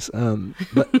 priorities.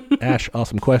 But Ash,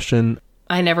 awesome question.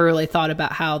 I never really thought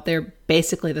about how they're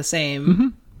basically the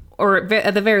same, or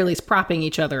at the very least propping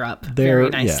each other up very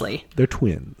nicely. Yeah, they're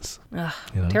twins. Ugh,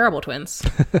 terrible twins.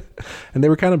 And they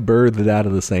were kind of birthed out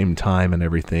of the same time and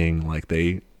everything.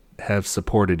 They have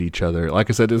supported each other. Like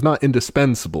I said, it's not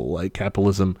indispensable.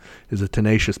 Capitalism is a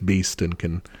tenacious beast and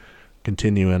can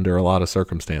continue under a lot of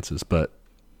circumstances. But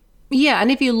yeah,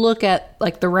 and if you look at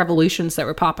the revolutions that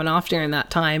were popping off during that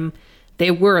time,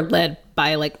 they were led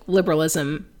by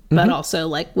liberalism, but also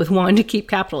with wanting to keep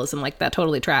capitalism. That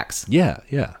totally tracks. Yeah.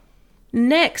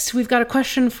 Next, we've got a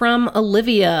question from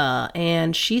Olivia,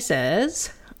 and she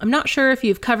says, I'm not sure if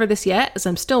you've covered this yet, as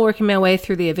I'm still working my way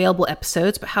through the available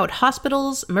episodes, but how would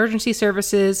hospitals, emergency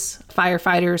services,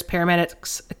 firefighters,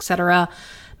 paramedics, etc.,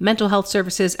 mental health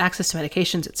services, access to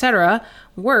medications, etc.,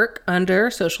 work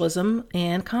under socialism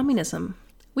and communism?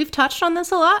 We've touched on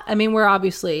this a lot. I mean, we're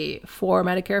obviously for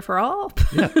Medicare for all.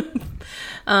 Yeah.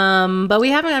 But we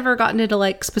haven't ever gotten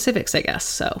into specifics, I guess.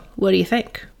 So what do you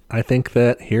think? I think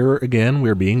that here again,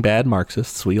 we're being bad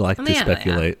Marxists. We like to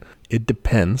speculate. Yeah. It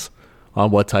depends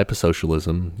on what type of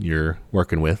socialism you're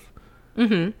working with.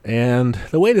 Mm-hmm. And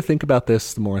the way to think about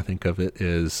this, the more I think of it,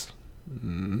 is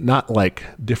not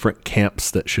different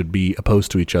camps that should be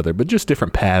opposed to each other, but just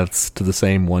different paths to the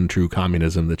same one true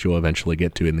communism that you'll eventually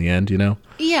get to in the end,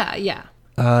 Yeah.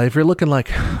 If you're looking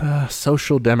like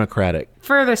social democratic.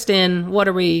 Furthest in,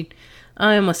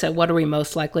 I almost said, what are we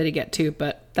most likely to get to?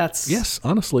 But that's... Yes,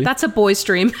 honestly. That's a boys'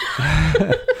 dream.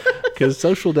 Because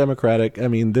social democratic, I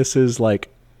mean, this is like,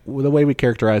 the way we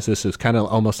characterize this is kind of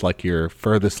almost like your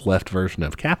furthest left version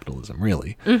of capitalism,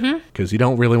 really. Because you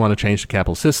don't really want to change the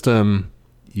capital system.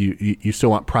 You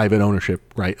still want private ownership,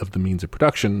 right, of the means of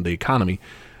production, the economy.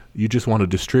 You just want to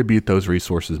distribute those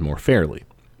resources more fairly.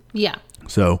 Yeah.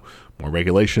 So more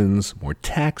regulations, more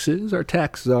taxes. Our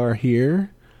taxes are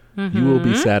here. You will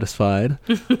be satisfied.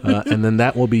 And then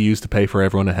that will be used to pay for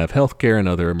everyone to have health care and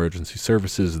other emergency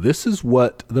services. This is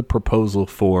what the proposal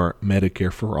for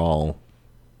Medicare for All,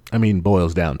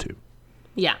 boils down to.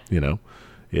 Yeah.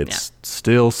 It's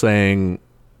still saying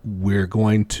we're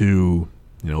going to,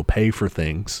 pay for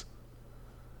things.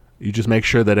 You just make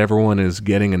sure that everyone is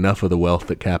getting enough of the wealth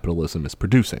that capitalism is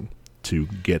producing to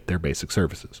get their basic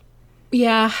services.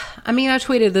 Yeah. I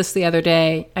tweeted this the other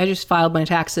day. I just filed my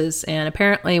taxes, and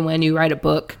apparently when you write a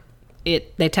book,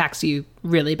 they tax you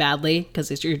really badly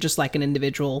because you're just like an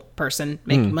individual person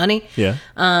making money. Yeah.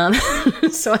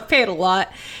 So I paid a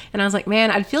lot, and I was like,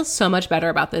 man, I'd feel so much better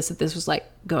about this if this was like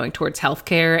going towards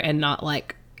healthcare and not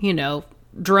like,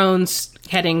 drones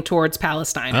heading towards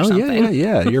Palestine or something.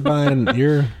 Yeah. You're buying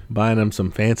them some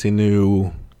fancy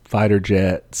new fighter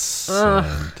jets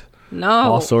and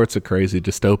all sorts of crazy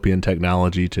dystopian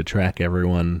technology to track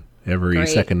everyone every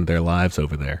second of their lives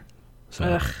over there.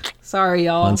 So, sorry,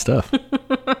 y'all. Fun stuff.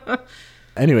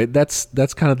 Anyway,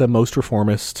 that's kind of the most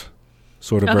reformist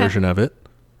sort of version of it,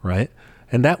 right?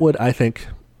 And that would, I think,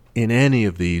 in any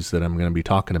of these that I'm going to be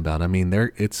talking about,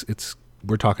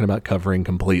 we're talking about covering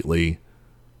completely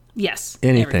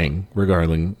anything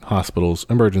regarding hospitals,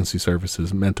 emergency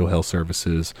services, mental health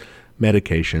services,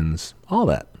 medications, all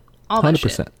that. All 100%. That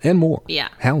shit. And more. Yeah.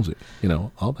 Housing,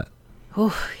 all that.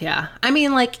 Oh, yeah.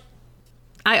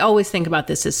 I always think about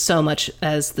this as so much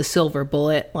as the silver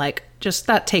bullet. Like, just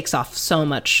that takes off so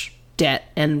much debt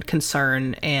and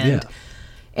concern. And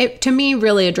it, to me,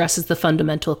 really addresses the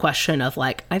fundamental question of,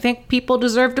 like, I think people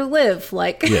deserve to live.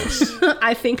 Like, yes.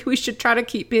 I think we should try to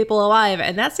keep people alive.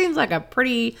 And that seems like a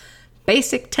pretty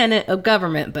basic tenet of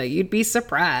government, but you'd be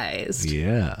surprised.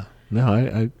 Yeah. No,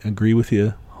 I agree with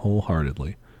you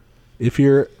wholeheartedly. If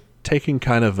you're taking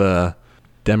kind of a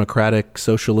democratic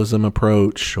socialism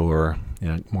approach or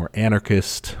more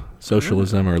anarchist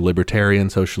socialism or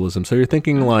libertarian socialism, so you're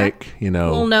thinking like,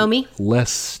 little know-me.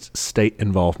 Less state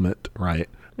involvement, right?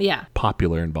 Yeah.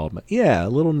 Popular involvement. Yeah, a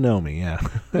little know-me, yeah.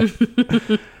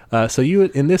 So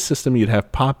in this system, you'd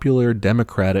have popular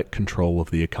democratic control of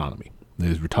the economy.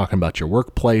 We're talking about your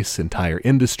workplace, entire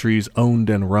industries owned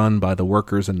and run by the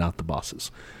workers and not the bosses.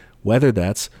 Whether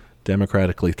that's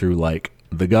democratically through like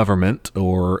the government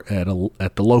or at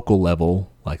the local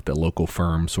level, like the local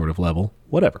firm sort of level,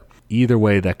 whatever. Either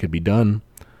way that could be done.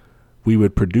 We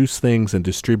would produce things and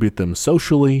distribute them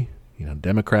socially,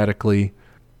 democratically.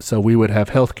 So we would have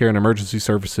healthcare and emergency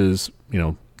services,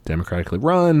 democratically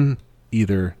run,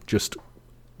 either just,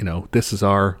 this is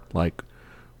our like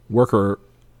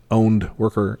worker-owned,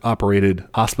 worker-operated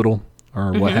hospital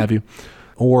or what have you.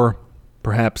 Or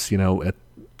perhaps,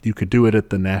 you could do it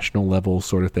at the national level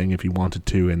sort of thing if you wanted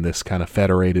to in this kind of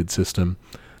federated system.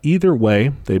 Either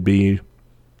way, they'd be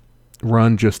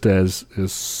run just as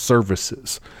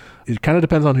services. It kind of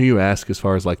depends on who you ask as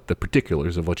far as like the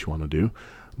particulars of what you want to do.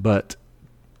 But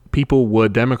people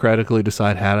would democratically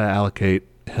decide how to allocate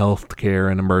health care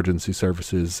and emergency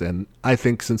services. And I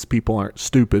think since people aren't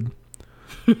stupid,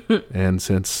 and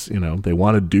since, they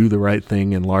want to do the right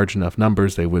thing in large enough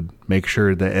numbers, they would make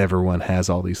sure that everyone has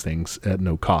all these things at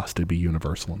no cost to be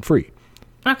universal and free.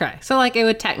 Okay. So, like, it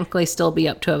would technically still be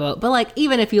up to a vote. But, like,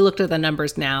 even if you looked at the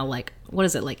numbers now, like, what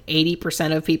is it? Like,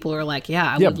 80% of people are like,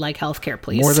 I would like healthcare,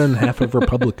 please. More than half of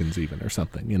Republicans even or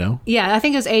something, Yeah, I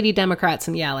think it was 80 Democrats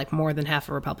and, like, more than half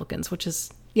of Republicans, which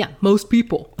is, most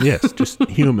people. Yes, just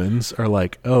humans are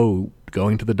like, oh,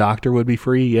 going to the doctor would be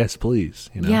free? Yes, please.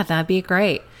 Yeah, that'd be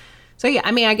great. So,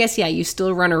 I guess, you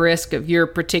still run a risk of your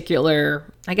particular,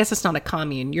 I guess it's not a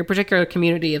commune, your particular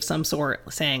community of some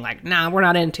sort saying like, nah, we're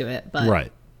not into it. But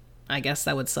right. I guess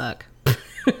that would suck.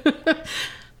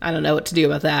 I don't know what to do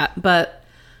about that. But,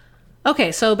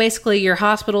 okay, so basically your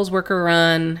hospital's worker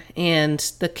run and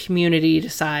the community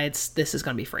decides this is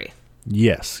going to be free.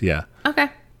 Yes, yeah. Okay.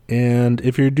 And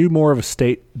if you do more of a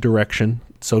state direction,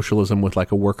 socialism with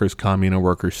like a workers' commune or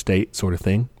workers' state sort of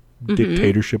thing,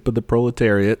 dictatorship of the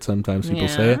proletariat, sometimes people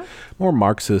say it, more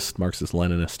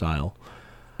Marxist-Leninist style.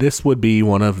 This would be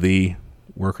one of the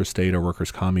worker state or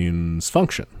workers' communes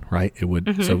function, right? It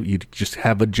would, so you'd just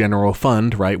have a general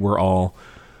fund, right, where all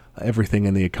everything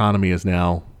in the economy is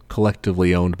now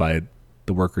collectively owned by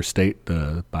the worker state,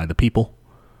 by the people.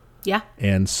 Yeah.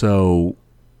 And so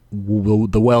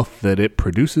the wealth that it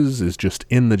produces is just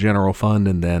in the general fund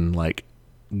and then like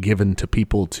given to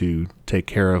people to take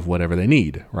care of whatever they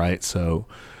need, right? So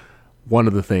one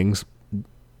of the things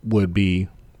would be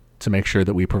to make sure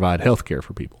that we provide health care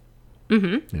for people,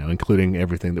 including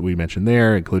everything that we mentioned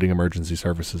there, including emergency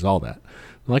services, all that,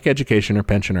 like education or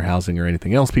pension or housing or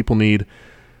anything else people need.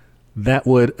 That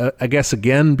would, I guess,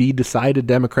 again, be decided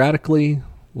democratically.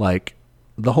 Like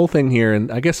the whole thing here,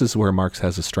 and I guess this is where Marx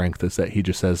has a strength, is that he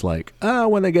just says like,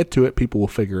 when they get to it, people will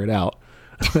figure it out.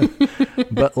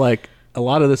 But like a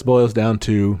lot of this boils down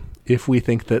to, if we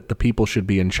think that the people should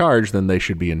be in charge, then they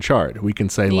should be in charge. We can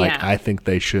say like, I think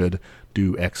they should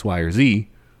do X, Y, or Z,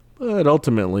 but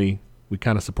ultimately we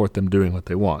kind of support them doing what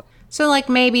they want. So like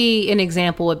maybe an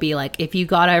example would be like if you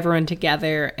got everyone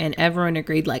together and everyone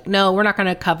agreed like, no, we're not going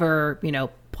to cover,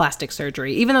 plastic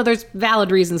surgery, even though there's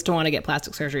valid reasons to want to get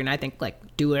plastic surgery. And I think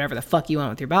like do whatever the fuck you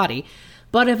want with your body.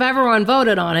 But if everyone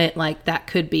voted on it, like that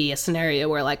could be a scenario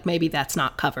where like maybe that's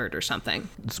not covered or something.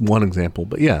 It's one example,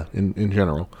 but yeah, in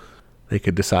general, they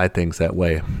could decide things that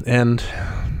way. And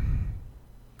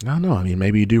I don't know. I mean,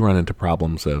 maybe you do run into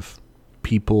problems of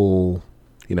people,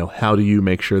 how do you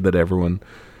make sure that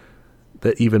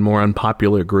that even more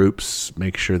unpopular groups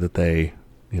make sure that they,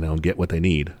 get what they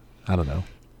need? I don't know.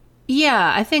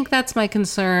 Yeah, I think that's my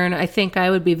concern. I think I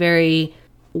would be very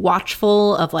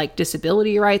watchful of like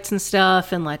disability rights and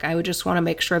stuff. And like, I would just want to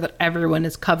make sure that everyone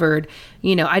is covered.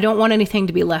 I don't want anything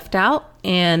to be left out.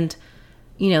 And,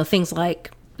 things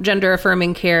like gender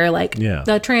affirming care, like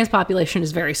the trans population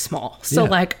is very small. So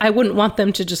like, I wouldn't want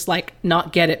them to just like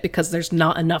not get it because there's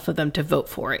not enough of them to vote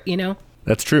for it,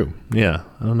 That's true. Yeah.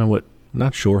 I don't know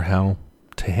not sure how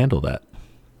to handle that.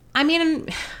 I mean,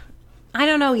 I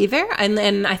don't know either.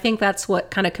 And I think that's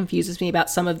what kind of confuses me about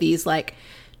some of these like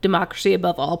democracy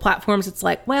above all platforms. It's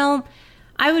like, well,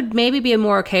 I would maybe be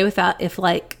more okay with that if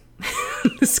like,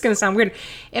 this is going to sound weird,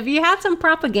 if you had some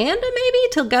propaganda maybe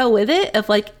to go with it, of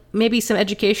like maybe some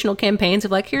educational campaigns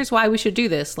of like, here's why we should do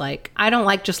this. Like, I don't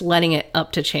like just letting it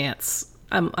up to chance.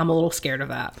 I'm a little scared of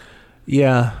that.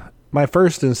 Yeah. My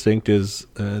first instinct is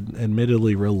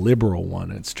admittedly real liberal one.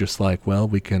 It's just like, well,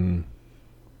 we can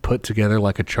put together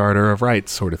like a charter of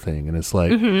rights sort of thing. And it's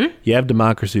like, you have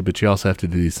democracy, but you also have to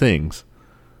do these things.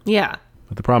 Yeah.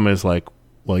 But the problem is like,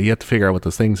 well, you have to figure out what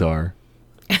those things are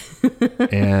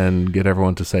and get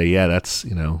everyone to say, yeah, that's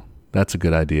a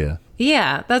good idea.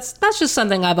 Yeah. That's just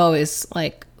something I've always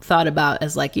like thought about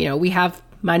as like, we have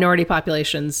minority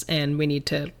populations and we need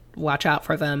to watch out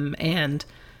for them. And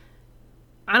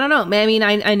I don't know. I mean,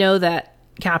 I know that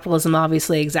capitalism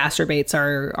obviously exacerbates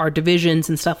our divisions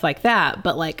and stuff like that.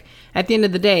 But like at the end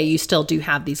of the day, you still do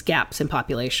have these gaps in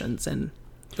populations, and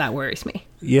that worries me.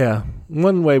 Yeah.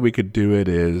 One way we could do it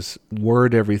is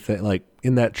word everything, like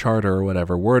in that charter or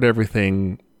whatever, word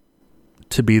everything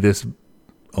to be this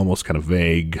almost kind of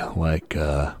vague, like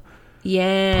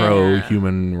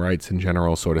pro-human rights in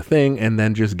general sort of thing, and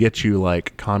then just get you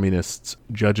like communists,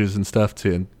 judges and stuff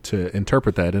to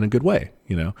interpret that in a good way,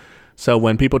 So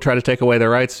when people try to take away their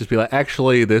rights, just be like,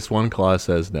 actually, this one clause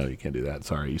says, no, you can't do that.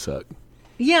 Sorry, you suck.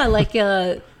 Yeah, like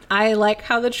I like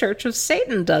how the Church of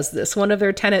Satan does this. One of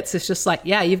their tenets is just like,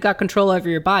 yeah, you've got control over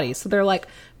your body. So they're like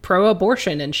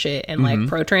pro-abortion and shit and like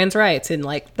pro-trans rights. And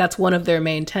like, that's one of their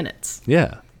main tenets.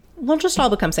 Yeah. We'll just all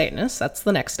become Satanists. That's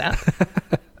the next step.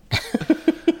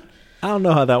 I don't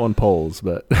know how that one polls,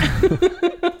 but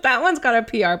that one's got a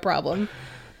PR problem.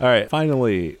 All right.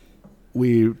 Finally,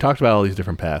 we talked about all these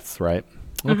different paths, right?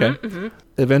 Okay.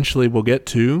 Eventually, we'll get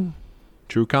to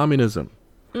true communism.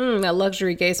 A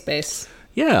luxury gay space.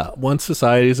 Yeah. Once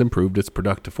society has improved its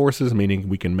productive forces, meaning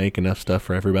we can make enough stuff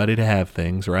for everybody to have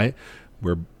things, right?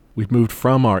 We've moved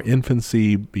from our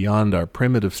infancy, beyond our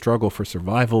primitive struggle for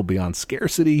survival, beyond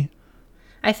scarcity.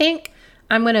 I think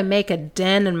I'm going to make a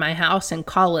den in my house and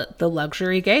call it the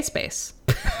luxury gay space.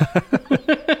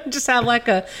 Just have like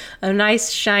a nice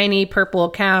shiny purple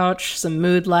couch, some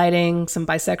mood lighting, some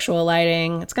bisexual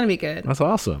lighting. It's going to be good. That's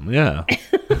awesome. Yeah.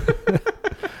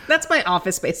 That's my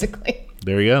office, basically.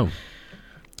 There you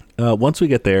go. Once we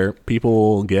get there,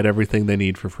 people get everything they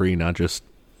need for free, not just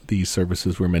these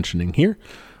services we're mentioning here,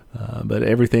 but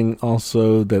everything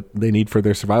also that they need for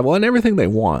their survival and everything they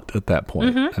want at that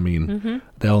point. I mean,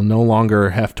 they'll no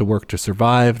longer have to work to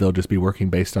survive. They'll just be working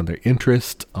based on their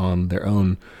interest, on their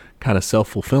own kind of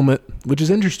self-fulfillment, which is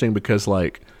interesting because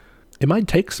like it might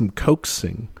take some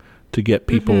coaxing to get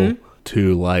people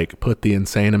to like put the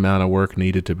insane amount of work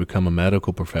needed to become a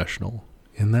medical professional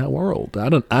in that world.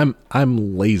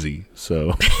 I'm lazy,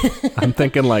 so I'm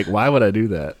thinking like, why would I do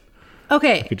that?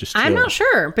 Okay, could just I'm chill. not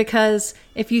sure, because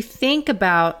if you think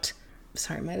about...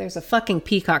 Sorry, there's a fucking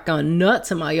peacock going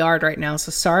nuts in my yard right now,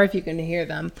 so sorry if you can hear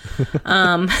them.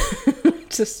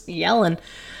 Just yelling.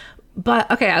 But,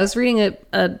 okay, I was reading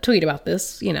a tweet about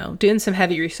this, doing some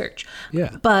heavy research.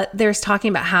 Yeah. But there's talking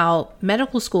about how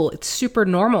medical school, it's super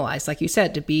normalized, like you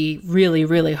said, to be really,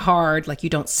 really hard. Like, you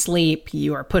don't sleep,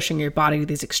 you are pushing your body to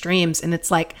these extremes. And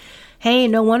it's like, hey,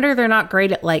 no wonder they're not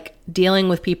great at, like, dealing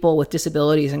with people with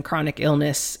disabilities and chronic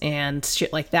illness and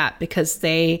shit like that, because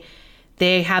they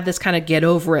have this kind of get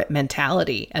over it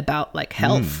mentality about like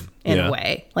health in a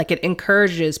way. Like, it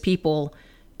encourages people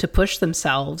to push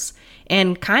themselves,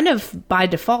 and kind of by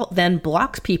default then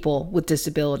blocks people with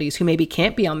disabilities who maybe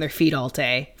can't be on their feet all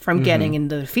day from getting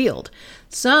into the field.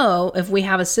 So if we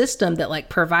have a system that like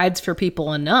provides for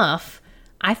people enough,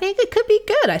 I think it could be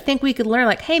good. I think we could learn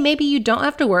like, hey, maybe you don't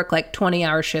have to work like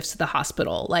 20-hour shifts at the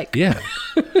hospital. Like, Yeah.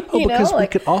 Oh, because we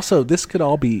could also, this could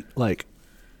all be like,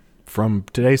 from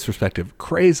today's perspective,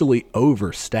 crazily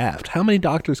overstaffed. How many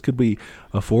doctors could we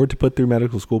afford to put through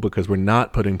medical school because we're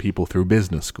not putting people through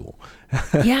business school?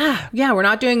 Yeah. We're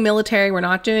not doing military. We're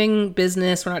not doing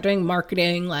business. We're not doing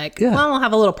marketing. Like, well, we'll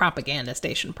have a little propaganda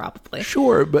station probably.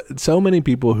 Sure, but so many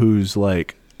people whose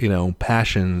like,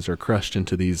 passions are crushed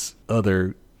into these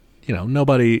other,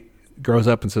 nobody grows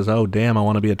up and says, oh, damn, I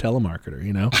want to be a telemarketer,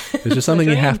 It's just something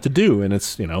you have to do. And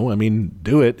it's,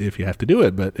 do it if you have to do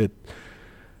it, but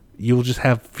you'll just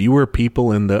have fewer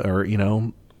people in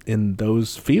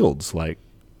those fields, like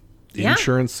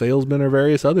insurance salesmen or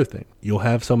various other things. You'll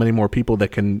have so many more people that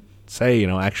can say,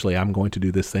 actually, I'm going to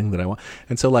do this thing that I want.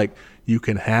 And so like you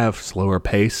can have slower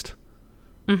paced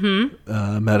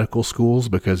medical schools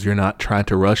because you're not trying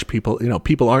to rush people.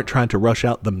 People aren't trying to rush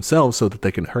out themselves so that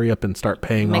they can hurry up and start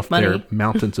paying off their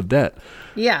mountains of debt.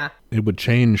 Yeah. It would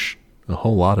change a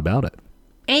whole lot about it.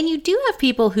 And you do have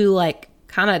people who like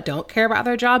kind of don't care about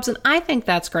their jobs, and I think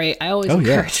that's great. I always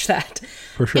encourage that.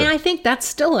 For sure. And I think that's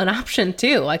still an option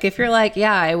too. Like, if you're like,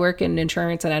 yeah, I work in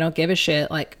insurance and I don't give a shit,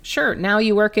 like, sure, now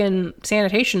you work in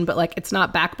sanitation, but like, it's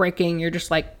not backbreaking. You're just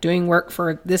like doing work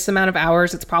for this amount of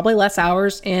hours. It's probably less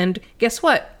hours, and guess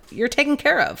what? You're taken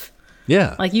care of.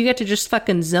 Yeah. Like, you get to just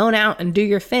fucking zone out and do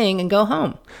your thing and go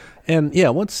home. And yeah,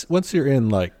 once you're in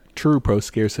like true pro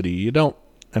scarcity, you don't,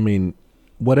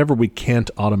 whatever we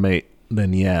can't automate,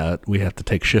 then we have to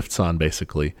take shifts on,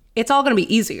 basically. It's all going to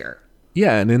be easier.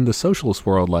 Yeah, and in the socialist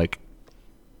world, like,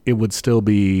 it would still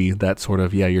be that sort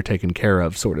of, you're taken care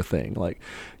of sort of thing. Like,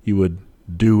 you would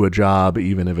do a job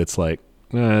even if it's like,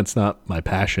 it's not my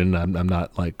passion. I'm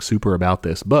not like super about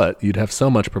this, but you'd have so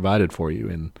much provided for you.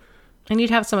 And you'd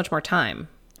have so much more time.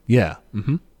 Yeah.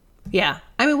 Mm-hmm. Yeah.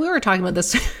 We were talking about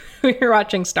this. We were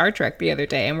watching Star Trek the other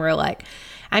day, and we're like,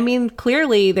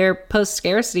 clearly they're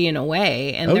post-scarcity in a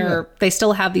way, and they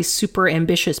still have these super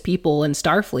ambitious people in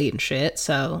Starfleet and shit,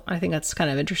 so I think that's kind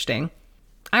of interesting.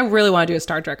 I really want to do a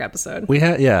Star Trek episode.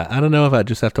 I don't know if I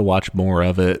just have to watch more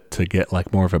of it to get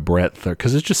like more of a breadth,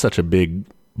 because it's just such a big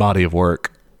body of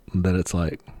work that it's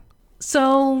like...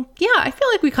 So, yeah, I feel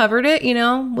like we covered it,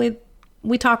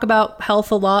 We talk about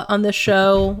health a lot on this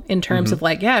show in terms of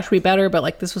like, it should be better, but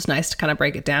like this was nice to kind of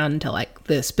break it down into like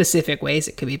the specific ways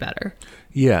it could be better.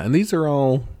 Yeah, and these are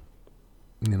all,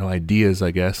 ideas,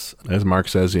 I guess. As Mark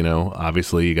says,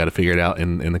 obviously you got to figure it out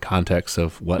in the context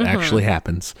of what actually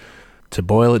happens. To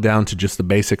boil it down to just the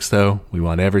basics, though, we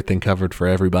want everything covered for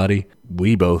everybody.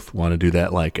 We both want to do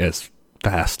that like as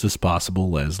fast as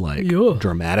possible, as like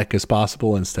dramatic as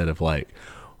possible, instead of like,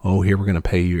 oh, here we're going to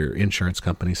pay your insurance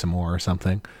company some more or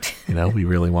something. We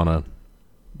really want to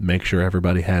make sure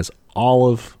everybody has all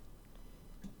of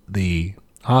the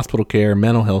hospital care,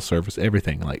 mental health service,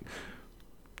 everything, like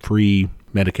free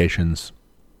medications,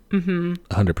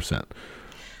 100%.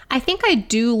 I think I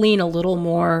do lean a little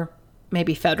more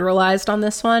maybe federalized on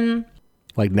this one.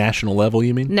 Like national level,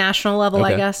 you mean? National level,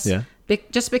 okay. I guess. Yeah.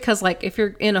 Just because like if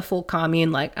you're in a full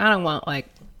commune, like I don't want like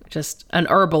just an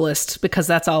herbalist because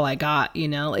that's all I got,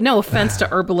 Like, no offense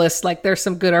to herbalists. Like there's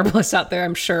some good herbalists out there,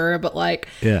 I'm sure. But like,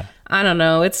 I don't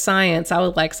know. It's science. I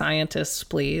would like scientists,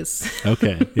 please.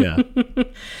 Okay. Yeah.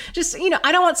 Just,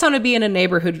 I don't want someone to be in a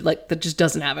neighborhood like that just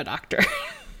doesn't have a doctor.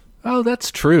 Oh,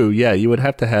 that's true. Yeah. You would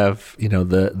have to have,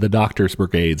 the doctor's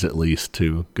brigades at least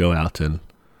to go out and.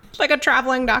 Like a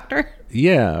traveling doctor.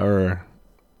 Yeah. Or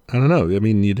I don't know.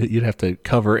 You'd have to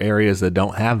cover areas that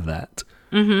don't have that.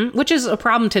 Mm-hmm. Which is a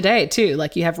problem today, too.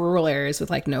 Like, you have rural areas with,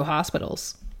 like, no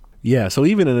hospitals. Yeah, so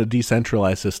even in a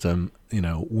decentralized system,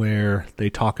 where they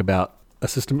talk about a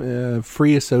system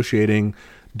free associating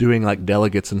doing like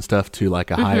delegates and stuff to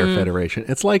like a higher federation.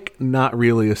 It's like not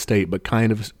really a state, but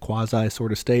kind of quasi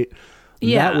sort of state.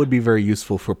 Yeah. That would be very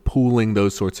useful for pooling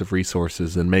those sorts of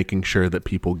resources and making sure that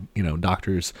people,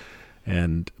 doctors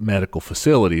and medical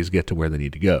facilities get to where they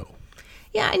need to go.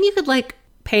 Yeah, and you could like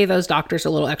pay those doctors a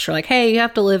little extra, like, hey, you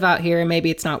have to live out here, and maybe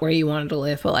it's not where you wanted to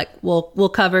live, but like we'll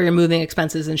cover your moving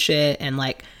expenses and shit, and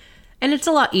like, and it's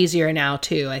a lot easier now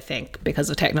too, I think, because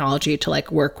of technology to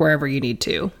like work wherever you need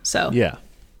to. So yeah,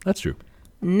 that's true.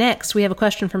 Next, we have a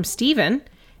question from Steven,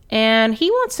 and he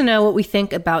wants to know what we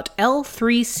think about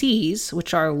L3Cs,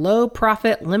 which are low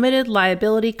profit limited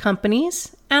liability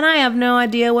companies. And I have no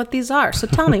idea what these are. So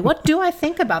tell me, what do I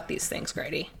think about these things,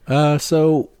 Grady?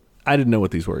 So I didn't know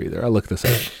what these were either. I looked this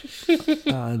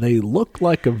up. They look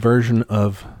like a version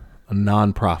of a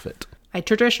nonprofit. I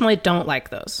traditionally don't like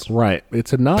those. Right.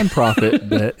 It's a nonprofit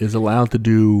that is allowed to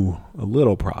do a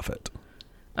little profit.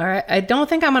 All right. I don't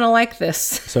think I'm going to like this.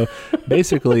 So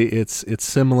basically, it's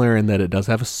similar in that it does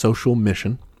have a social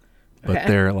mission, but Okay.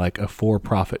 they're like a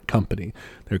for-profit company.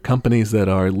 They're companies that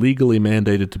are legally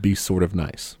mandated to be sort of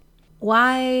nice.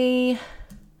 Why?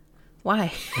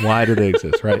 Why do they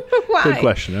exist, right? Why? Good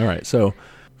question. All right. So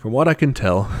from what I can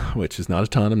tell, which is not a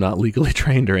ton, I'm not legally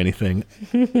trained or anything,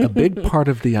 a big part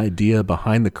of the idea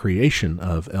behind the creation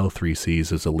of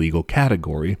L3Cs as a legal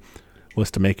category was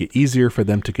to make it easier for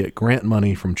them to get grant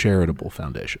money from charitable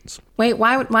foundations. Wait,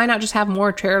 why not just have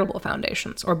more charitable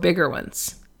foundations or bigger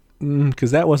ones? Because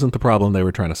that wasn't the problem they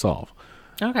were trying to solve.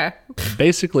 Okay.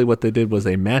 Basically, what they did was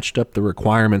they matched up the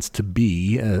requirements to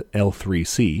be a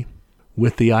L3C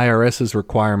with the IRS's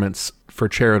requirements for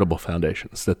charitable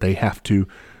foundations, that they have to,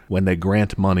 when they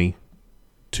grant money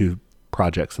to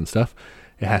projects and stuff,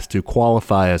 it has to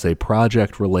qualify as a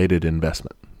project-related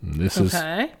investment. And this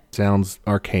sounds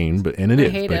arcane, and it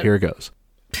is, hate but it. here it goes.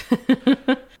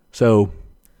 So,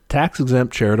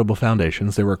 tax-exempt charitable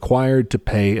foundations, they're required to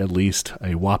pay at least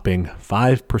a whopping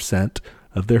 5%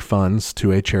 of their funds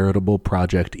to a charitable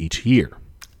project each year.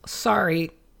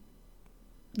 Sorry.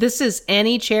 This is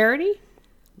any charity?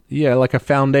 Yeah, like a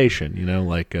foundation,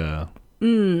 like I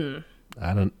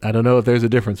don't know if there's a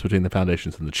difference between the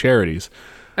foundations and the charities.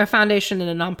 A foundation and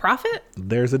a nonprofit?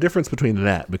 There's a difference between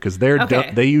that because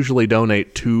Okay. they usually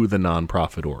donate to the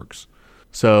nonprofit orgs.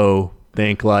 So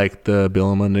think like the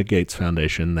Bill and Melinda Gates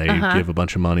Foundation. They give a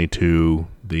bunch of money to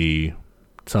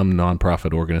some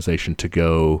nonprofit organization to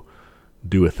go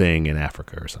do a thing in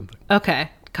Africa or something. Okay.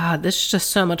 God, this is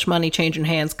just so much money changing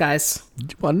hands, guys.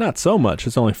 Well, not so much.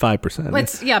 It's only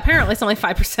 5%. Apparently it's only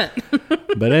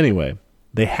 5%. But anyway,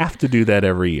 they have to do that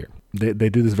every year. They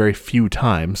do this very few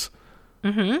times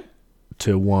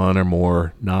to one or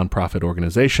more nonprofit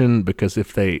organization, because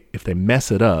if they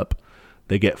mess it up,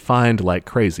 they get fined like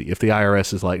crazy. If the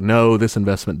IRS is like, no, this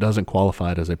investment doesn't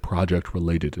qualify as a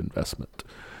project-related investment,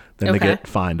 then they get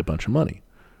fined a bunch of money.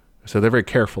 So they're very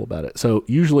careful about it. So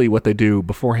usually what they do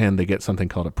beforehand, they get something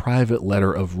called a private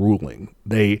letter of ruling.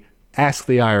 They ask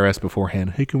the IRS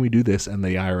beforehand, hey, can we do this? And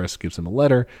the IRS gives them a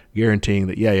letter guaranteeing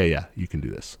that, yeah, you can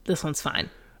do this. This one's fine.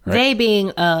 Right. They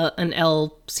being an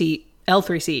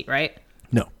L3C, right?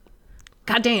 No.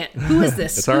 God dang it. Who is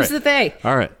this? It's all Who's right. the they?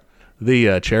 All right.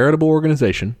 The charitable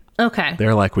organization, Okay.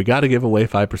 they're like, we got to give away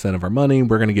 5% of our money.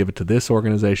 We're going to give it to this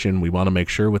organization. We want to make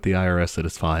sure with the IRS that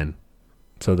it's fine.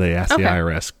 So they ask the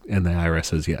IRS, and the IRS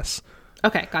says yes.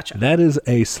 Okay, gotcha. That is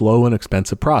a slow and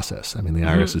expensive process. I mean, the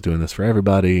IRS is doing this for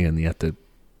everybody, and you have to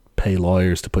pay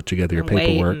lawyers to put together your And wait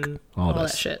paperwork, and all all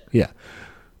this that shit. Yeah.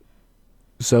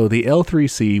 So the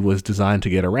L3C was designed to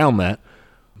get around that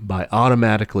by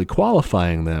automatically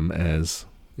qualifying them as,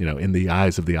 in the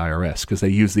eyes of the IRS, because they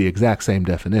use the exact same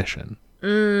definition.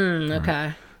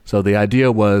 Okay. So the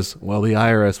idea was, well, the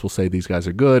IRS will say these guys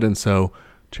are good, and so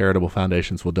charitable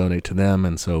foundations will donate to them,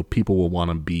 and so people will want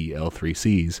to be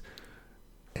L3Cs,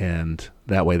 and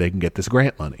that way they can get this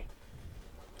grant money.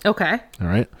 Okay. All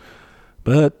right?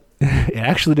 But it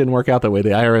actually didn't work out that way.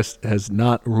 The IRS has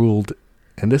not ruled,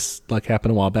 and this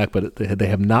happened a while back, but they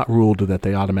have not ruled that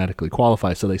they automatically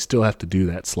qualify, so they still have to do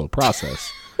that slow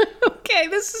process. Okay,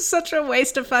 this is such a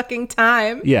waste of fucking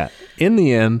time. Yeah. In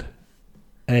the end,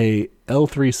 a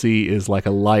L3C is like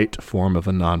a light form of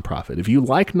a nonprofit. If you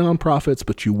like nonprofits,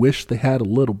 but you wish they had a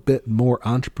little bit more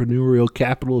entrepreneurial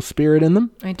capital spirit in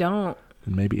them, I don't.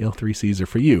 then maybe L3Cs are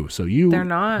for you. So They're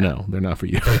not. No, they're not for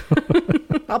you.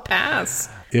 I'll pass.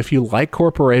 If you like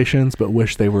corporations, but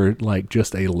wish they were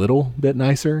just a little bit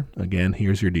nicer, again,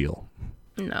 here's your deal.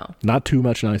 No. Not too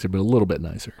much nicer, but a little bit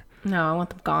nicer. No, I want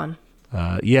them gone.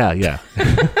 Yeah.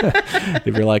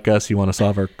 If you're like us, you want to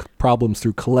solve our problems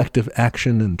through collective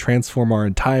action and transform our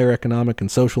entire economic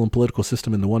and social and political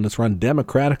system into one that's run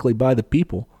democratically by the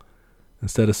people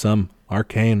instead of some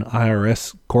arcane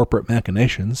IRS corporate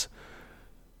machinations,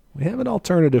 we have an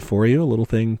alternative for you, a little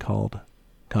thing called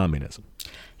communism.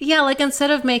 Yeah, like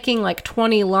instead of making like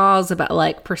 20 laws about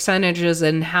like percentages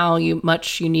and how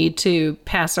much you need to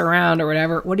pass around or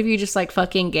whatever, what if you just like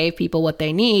fucking gave people what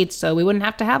they need so we wouldn't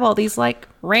have to have all these like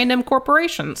random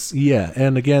corporations? Yeah,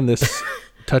 and again, this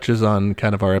touches on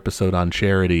kind of our episode on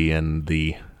charity, and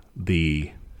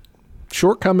the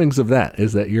shortcomings of that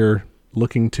is that you're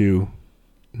looking to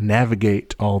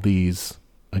navigate all these,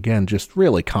 again, just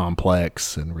really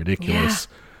complex and ridiculous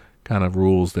kind of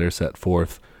rules that are set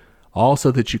forth.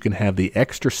 Also that you can have the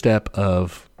extra step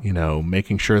of,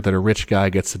 making sure that a rich guy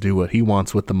gets to do what he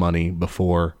wants with the money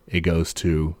before it goes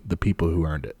to the people who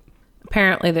earned it.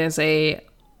 Apparently there's a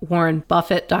Warren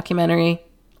Buffett documentary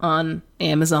on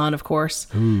Amazon, of course.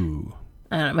 Ooh.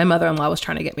 I don't know, my mother-in-law was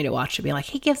trying to get me to watch it, being like,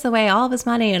 he gives away all of his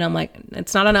money. And I'm like,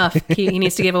 it's not enough. He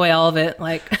needs to give away all of it.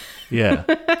 Like, yeah.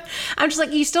 I'm just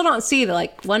like, you still don't see that,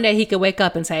 like, one day he could wake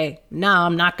up and say, no,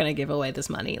 I'm not going to give away this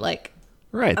money. Like,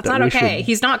 right. That's not okay.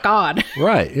 He's not God.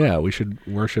 Right. Yeah. We should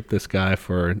worship this guy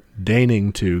for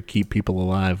deigning to keep people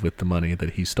alive with the money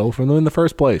that he stole from them in the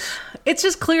first place. It's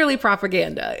just clearly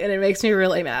propaganda, and it makes me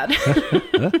really mad.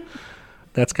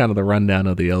 That's kind of the rundown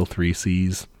of the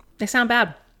L3Cs. They sound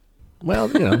bad. Well,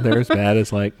 they're as bad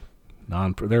as like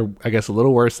they're, I guess, a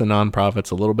little worse than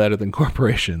nonprofits, a little better than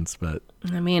corporations, but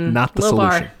I mean, not the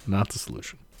solution. Bar. Not the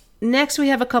solution. Next, we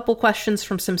have a couple questions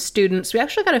from some students. We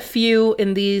actually got a few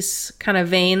in these kind of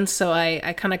veins, so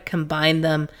I kind of combined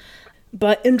them.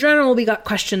 But in general, we got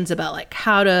questions about like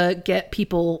how to get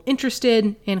people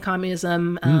interested in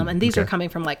communism. And these are coming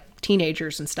from like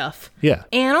teenagers and stuff. Yeah.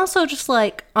 And also just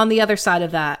like on the other side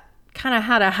of that, kind of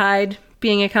how to hide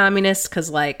being a communist. Because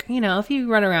like, if you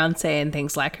run around saying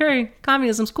things like, hey,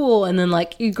 communism's cool. And then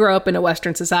like you grow up in a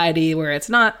Western society where it's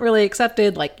not really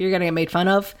accepted, like you're going to get made fun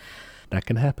of. That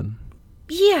can happen.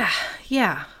 Yeah.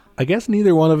 I guess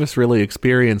neither one of us really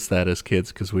experienced that as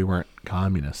kids because we weren't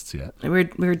communists yet. We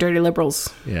were dirty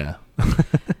liberals. Yeah.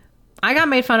 I got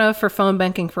made fun of for phone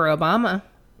banking for Obama.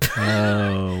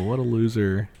 Oh, what a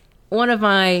loser. One of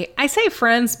my, I say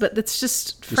friends, but it's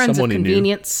just friends of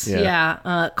convenience.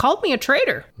 Yeah. Called me a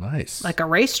traitor. Nice. Like a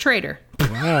race traitor.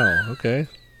 Wow. Okay.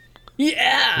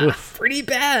 Yeah. Oof. Pretty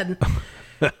bad.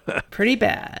 Pretty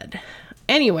bad.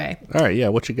 Anyway. All right. Yeah.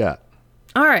 What you got?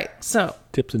 All right. So.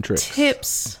 Tips and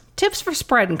tricks. Tips for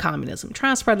spreading communism. Try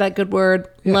to spread that good word.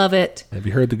 Yeah. Love it. Have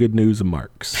you heard the good news of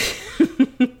Marx?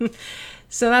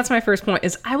 So that's my first point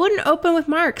is I wouldn't open with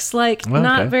Marx. Like,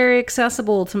 not very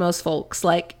accessible to most folks.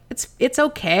 Like, it's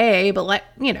okay, but like,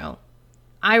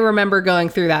 I remember going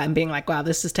through that and being like, wow,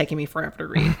 this is taking me forever to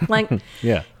read. Like,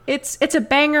 yeah. It's a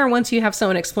banger once you have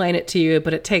someone explain it to you,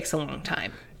 but it takes a long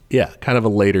time. Yeah, kind of a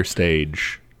later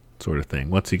stage sort of thing.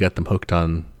 Once you got them hooked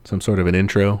on some sort of an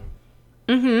intro.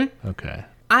 Mm-hmm. Okay.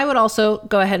 I would also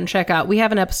go ahead and check out, we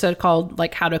have an episode called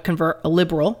like How to Convert a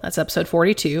Liberal. That's episode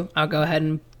 42. I'll go ahead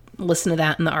and listen to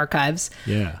that in the archives.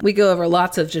 Yeah. We go over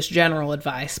lots of just general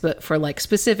advice, but for like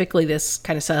specifically this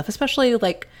kind of stuff, especially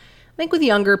like I think with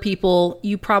younger people,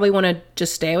 you probably want to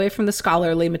just stay away from the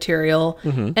scholarly material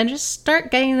and just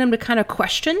start getting them to kind of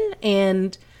question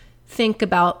and think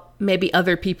about maybe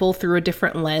other people through a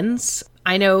different lens.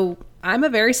 I know I'm a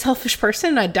very selfish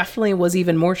person. I definitely was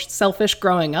even more selfish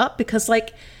growing up because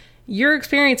like your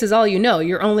experience is all you know.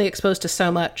 You're only exposed to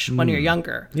so much when you're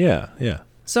younger. Yeah, yeah.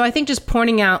 So I think just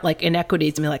pointing out like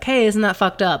inequities and be like, hey, isn't that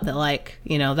fucked up that like,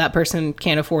 that person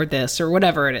can't afford this or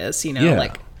whatever it is, yeah.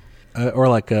 like. Or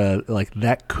like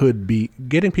that could be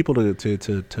getting people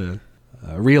to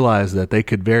realize that they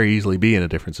could very easily be in a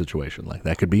different situation. Like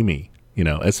that could be me,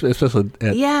 especially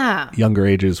at younger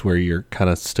ages where you're kind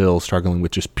of still struggling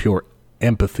with just pure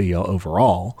empathy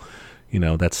overall.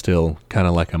 That's still kind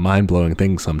of like a mind-blowing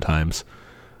thing sometimes.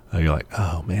 You're like,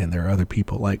 oh man, there are other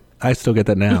people. Like I still get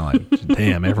that now. Like,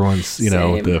 damn, everyone's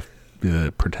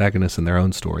the protagonist in their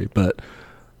own story. But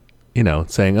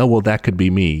saying, oh well, that could be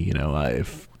me.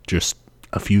 If just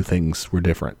a few things were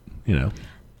different.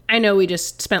 I know we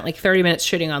just spent like 30 minutes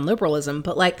shitting on liberalism,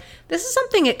 but like this is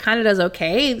something it kind of does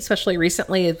okay, especially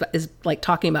recently, is like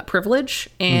talking about privilege.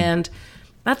 And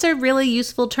that's a really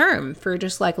useful term for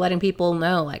just like letting people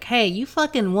know like, hey, you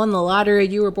fucking won the lottery.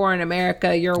 You were born in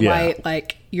America. You're white.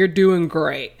 Like you're doing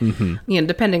great.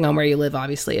 Depending on where you live,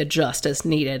 obviously adjust as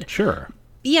needed. Sure.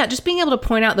 Yeah. Just being able to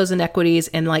point out those inequities.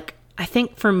 And like, I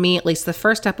think for me, at least the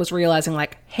first step was realizing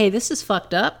like, hey, this is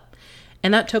fucked up.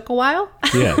 And that took a while.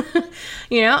 Yeah.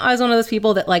 You know, I was one of those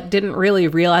people that like didn't really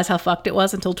realize how fucked it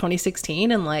was until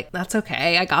 2016, and like that's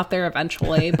okay. I got there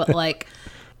eventually, but like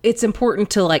it's important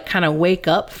to like kind of wake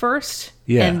up first,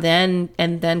 Yeah. and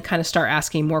then kind of start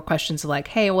asking more questions of like,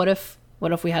 hey, what if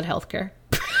we had healthcare?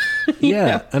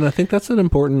 Yeah, and I think that's an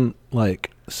important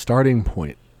like starting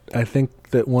point. I think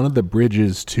that one of the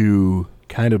bridges to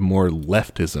kind of more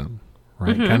leftism,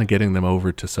 right, kind of getting them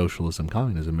over to socialism,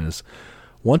 communism, is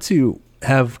once you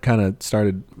have kind of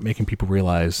started making people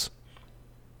realize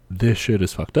this shit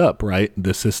is fucked up, right?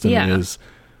 The system is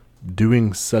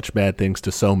doing such bad things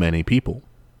to so many people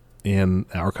in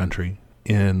our country,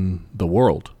 in the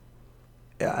world.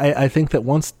 I think that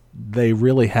once they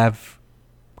really have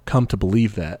come to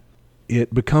believe that,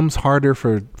 it becomes harder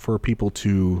for people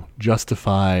to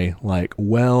justify like,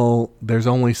 well, there's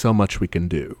only so much we can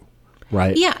do,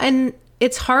 right? Yeah, and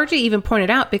it's hard to even point it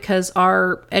out because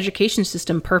our education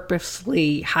system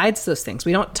purposely hides those things.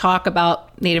 We don't talk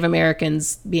about Native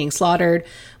Americans being slaughtered.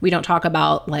 We don't talk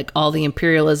about like all the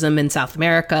imperialism in South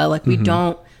America. Like we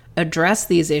don't address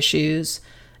these issues.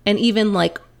 And even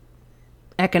like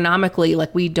economically,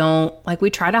 like we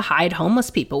try to hide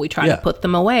homeless people. We try to put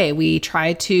them away. We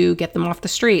try to get them off the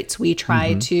streets. We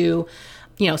try to,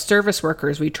 you know, service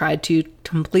workers, we tried to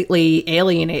completely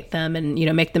alienate them and, you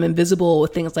know, make them invisible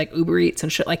with things like Uber Eats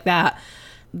and shit like that.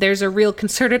 There's a real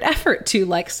concerted effort to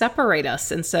like separate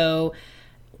us. And so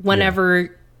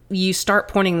whenever you start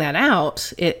pointing that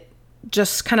out, it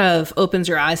just kind of opens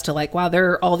your eyes to like, wow, there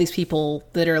are all these people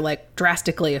that are like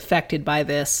drastically affected by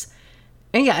this.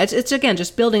 And yeah, it's again,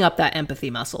 just building up that empathy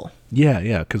muscle. Yeah,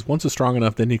 yeah. Because once it's strong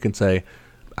enough, then you can say,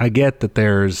 I get that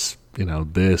there's, you know,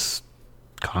 this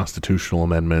constitutional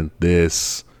amendment,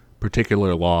 this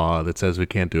particular law that says we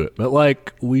can't do it, but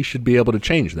like we should be able to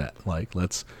change that. Like,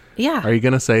 let's. Yeah. Are you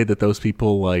going to say that those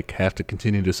people like have to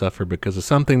continue to suffer because of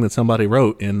something that somebody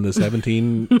wrote in the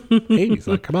 1780s?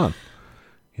 Like, come on,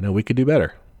 you know, we could do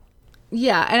better.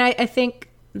 Yeah, and I think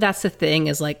that's the thing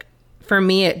is like, for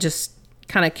me, it just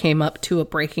kind of came up to a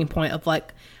breaking point of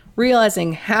like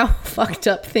realizing how fucked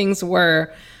up things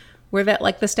were, where that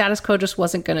like the status quo just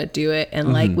wasn't going to do it.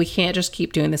 And like, we can't just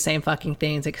keep doing the same fucking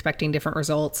things, expecting different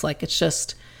results. Like, it's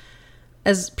just,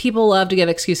 as people love to give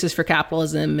excuses for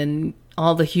capitalism and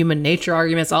all the human nature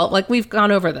arguments, all like we've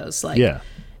gone over those. Like,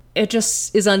 it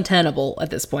just is untenable at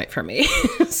this point for me.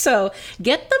 So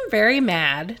get them very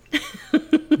mad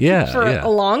for a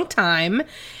long time.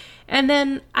 And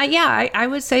then, I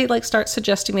would say, like, start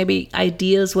suggesting maybe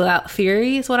ideas without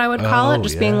theory is what I would call it.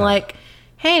 Just being like,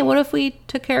 hey, what if we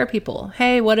took care of people?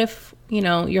 Hey, what if, you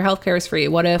know, your healthcare is free?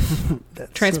 What if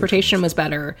transportation was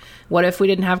better? What if we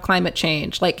didn't have climate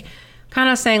change? Like, kind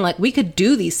of saying, like, we could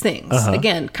do these things.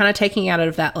 Again, kind of taking out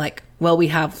of that, like, well, we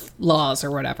have laws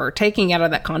or whatever. Taking out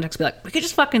of that context, be like, we could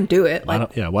just fucking do it.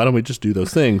 Like, why don't we just do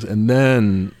those things and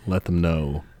then let them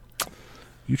know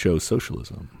you chose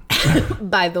socialism?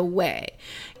 By the way,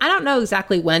 I don't know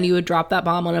exactly when you would drop that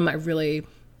bomb on him.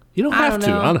 You don't have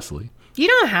to, honestly. You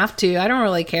don't have to. I don't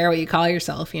really care what you call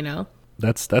yourself, you know.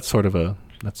 That's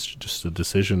just a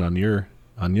decision on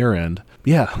your end.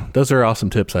 Yeah, those are awesome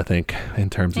tips, I think,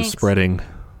 in terms of spreading.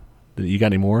 You got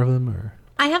any more of them, or?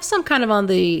 I have some kind of on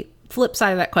the flip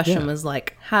side of that question was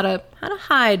like how to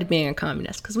hide being a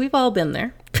communist, because we've all been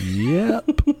there. Yep.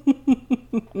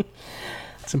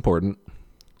 It's important.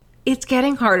 It's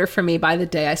getting harder for me by the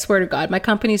day. I swear to God, my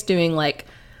company's doing like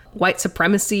white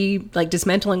supremacy, like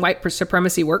dismantling white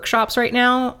supremacy workshops right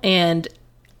now. And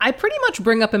I pretty much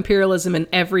bring up imperialism in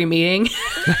every meeting.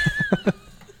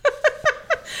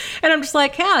 And I'm just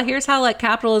like, yeah, here's how like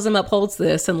capitalism upholds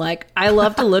this. And like, I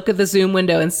love to look at the Zoom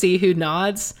window and see who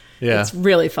nods. Yeah. It's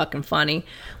really fucking funny.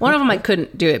 One of them, I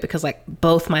couldn't do it because like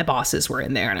both my bosses were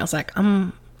in there. And I was like,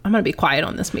 I'm going to be quiet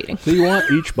on this meeting. So you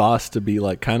want each boss to be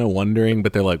like kind of wondering,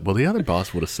 but they're like, well, the other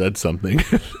boss would have said something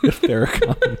if they're a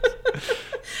communist.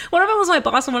 One of them was my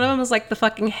boss and one of them was like the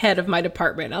fucking head of my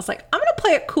department. And I was like, I'm going to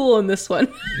play it cool in this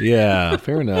one. Yeah,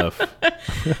 fair enough.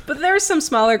 But there were some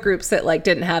smaller groups that like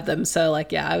didn't have them. So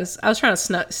like, yeah, I was trying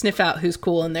to sniff out who's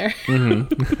cool in there.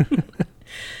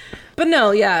 But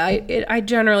no, yeah, I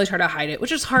generally try to hide it,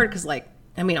 which is hard because like,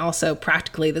 I mean, also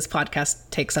practically this podcast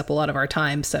takes up a lot of our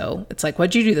time. So it's like,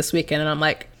 what'd you do this weekend? And I'm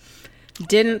like,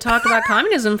 didn't talk about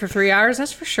communism for 3 hours.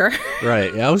 That's for sure.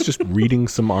 Right. Yeah, I was just reading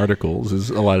some articles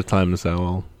is a lot of times how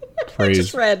I'll phrase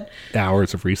just read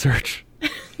hours of research.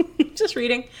 Just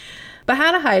reading. But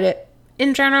how to hide it.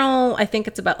 In general, I think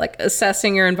it's about like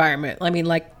assessing your environment. I mean,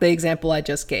 like the example I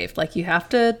just gave, like you have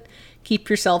to keep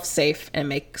yourself safe and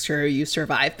make sure you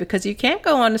survive because you can't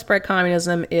go on to spread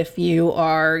communism if you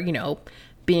are, you know,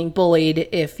 being bullied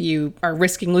if you are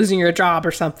risking losing your job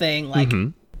or something. Like,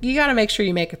 you got to make sure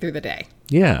you make it through the day.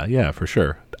 Yeah, for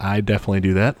sure. I definitely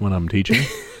do that when I'm teaching.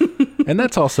 And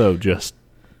that's also just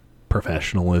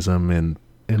professionalism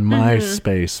in my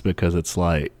space, because it's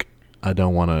like, I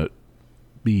don't want to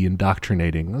be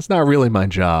indoctrinating. That's not really my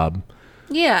job.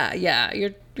 Yeah.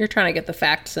 You're trying to get the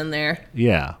facts in there.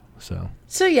 Yeah.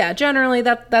 So yeah, generally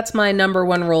that's my number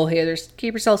one rule here. There's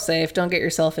keep yourself safe. Don't get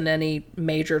yourself in any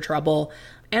major trouble.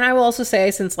 And I will also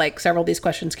say, since like several of these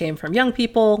questions came from young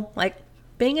people, like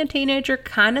being a teenager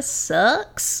kind of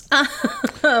sucks.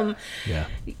 Yeah.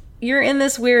 You're in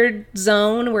this weird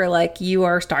zone where like you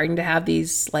are starting to have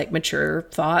these like mature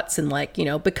thoughts and like, you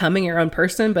know, becoming your own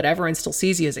person, but everyone still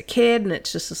sees you as a kid, and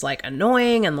it's just like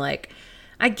annoying. And like,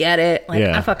 I get it. Like,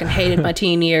 I fucking hated my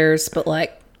teen years, but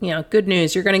like, you know, good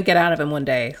news, you're going to get out of them one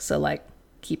day. So like,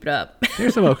 keep it up.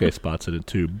 There's some okay spots in it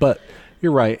too, but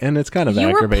you're right. And it's kind of you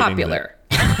aggravating. You were popular.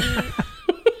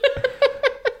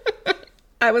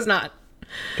 I was not.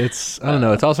 It's, I don't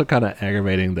know. It's also kind of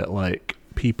aggravating that like,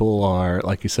 people are,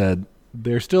 like you said,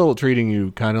 they're still treating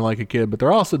you kind of like a kid, but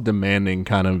they're also demanding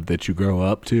kind of that you grow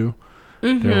up too.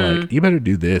 They're like, you better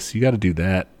do this, you got to do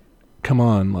that. Come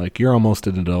on, like, you're almost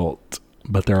an adult.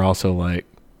 But they're also like,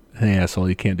 hey, asshole,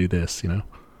 you can't do this, you know?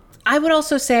 I would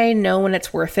also say no when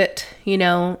it's worth it. You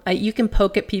know, you can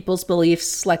poke at people's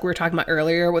beliefs like we were talking about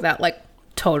earlier without like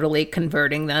totally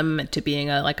converting them into being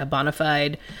a bona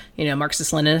fide, you know,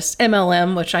 Marxist-Leninist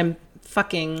MLM, which I'm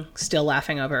fucking still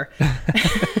laughing over.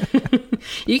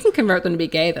 You can convert them to be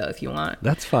gay though if you want.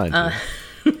 That's fine.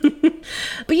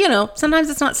 But you know, sometimes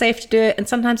it's not safe to do it, and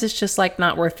sometimes it's just like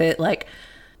not worth it. Like,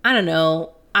 I don't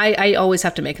know. I always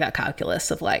have to make that calculus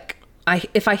of like,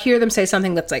 if I hear them say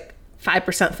something that's like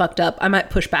 5% fucked up, I might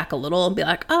push back a little and be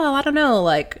like, oh, I don't know,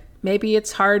 like maybe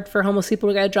it's hard for homeless people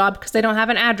to get a job because they don't have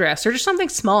an address, or just something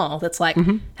small that's like,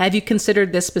 have you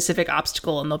considered this specific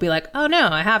obstacle? And they'll be like, oh no,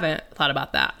 I haven't thought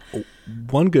about that.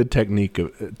 One good technique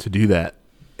to do that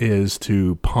is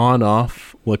to pawn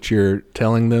off what you're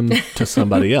telling them to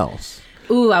somebody else.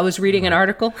 Ooh, I was reading an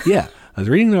article. Yeah, I was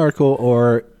reading an article,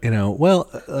 or, you know, well,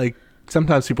 like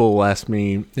sometimes people will ask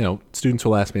me, you know, students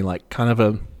will ask me like kind of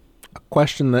a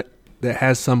question that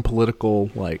has some political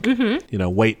like, you know,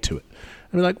 weight to it.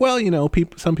 And be like, well, you know,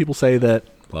 some people say that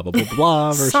blah, blah, blah,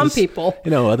 blah, versus, some people,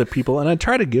 you know, other people. And I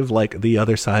try to give like the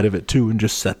other side of it too, and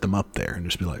just set them up there and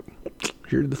just be like,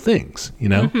 here are the things, you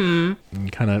know,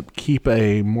 and kind of keep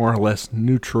a more or less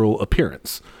neutral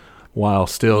appearance while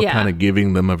still kind of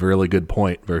giving them a really good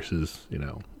point versus, you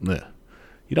know,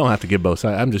 you don't have to give both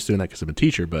sides. I'm just doing that because I'm a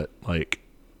teacher, but like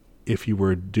if you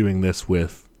were doing this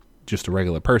with just a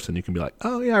regular person, you can be like,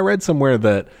 oh yeah, I read somewhere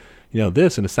that, you know,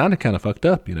 this, and it sounded kind of fucked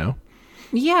up, you know?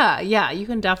 Yeah, you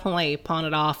can definitely pawn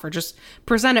it off or just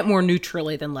present it more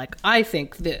neutrally than like, I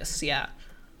think this, yeah.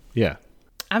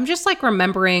 I'm just like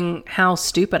remembering how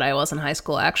stupid I was in high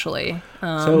school, actually.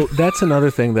 So that's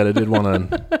another thing that I did want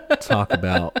to talk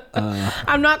about.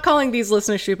 I'm not calling these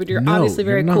listeners stupid. You're obviously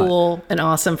very cool and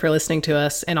awesome for listening to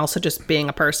us and also just being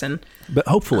a person. But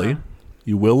hopefully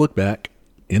you will look back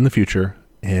in the future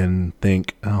and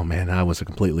think, oh man, I was a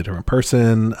completely different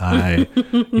person. I,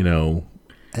 you know,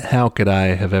 how could I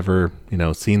have ever, you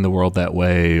know, seen the world that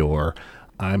way? Or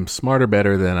I'm smarter,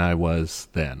 better than I was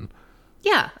then.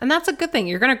 Yeah, and that's a good thing.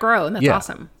 You're going to grow, and that's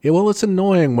awesome. Yeah, well, it's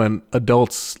annoying when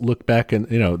adults look back and,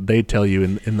 you know, they tell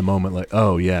you in the moment, like,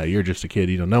 oh, yeah, you're just a kid.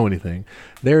 You don't know anything.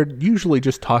 They're usually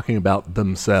just talking about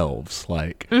themselves,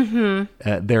 like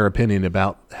their opinion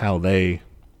about how they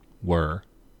were,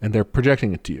 and they're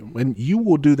projecting it to you. And you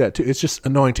will do that, too. It's just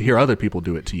annoying to hear other people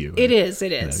do it to you. It is,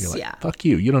 you know, you're like, yeah. Fuck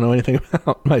you. You don't know anything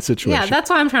about my situation. Yeah, that's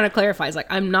why I'm trying to clarify. It's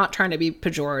like, I'm not trying to be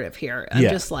pejorative here. I'm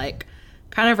just like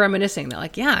kind of reminiscing that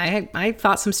like, yeah, I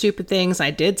thought some stupid things.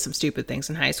 I did some stupid things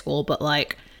in high school, but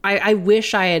like, I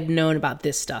wish I had known about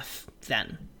this stuff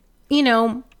then. You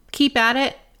know, keep at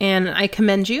it, and I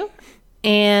commend you.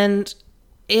 And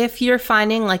if you're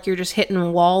finding like you're just hitting a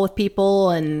wall with people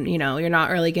and, you know, you're not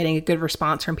really getting a good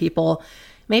response from people,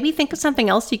 maybe think of something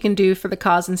else you can do for the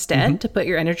cause instead to put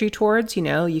your energy towards. You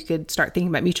know, you could start thinking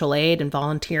about mutual aid and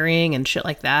volunteering and shit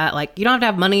like that. Like, you don't have to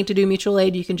have money to do mutual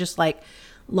aid. You can just like,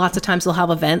 lots of times they'll have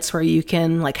events where you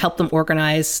can like help them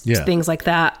organize things like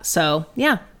that. So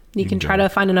yeah, you can try to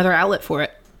find another outlet for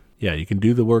it. Yeah, you can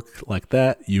do the work like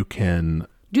that. You can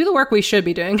do the work we should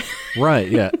be doing. Right,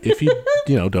 yeah. If you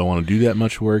don't want to do that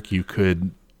much work, you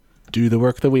could do the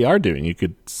work that we are doing. You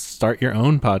could start your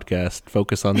own podcast,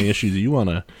 focus on the issues you want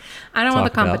to I don't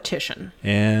want the competition.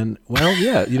 And, well,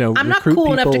 yeah, you know, I'm not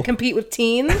cool enough to compete with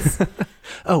teens.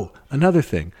 Oh, another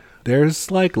thing.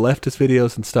 There's like leftist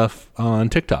videos and stuff on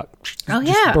TikTok. Oh,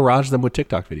 Just yeah. barrage them with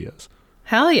TikTok videos.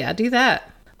 Hell yeah, do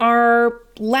that. Our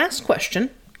last question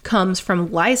comes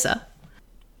from Liza.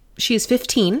 She is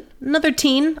 15, another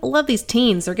teen. I love these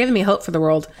teens. They're giving me hope for the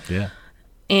world. Yeah.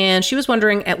 And she was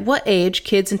wondering at what age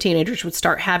kids and teenagers would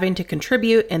start having to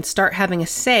contribute and start having a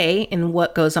say in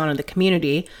what goes on in the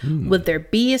community. Would there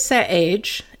be a set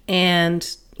age? And,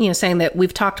 saying that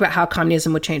we've talked about how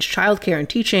communism would change childcare and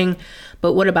teaching,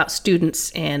 but what about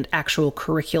students and actual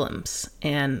curriculums?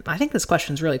 And I think this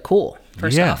question is really cool,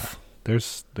 first off.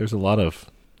 There's a lot of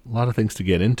things to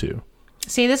get into.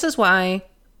 See, this is why,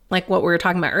 like what we were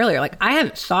talking about earlier, like I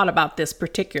haven't thought about this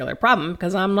particular problem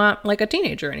because I'm not like a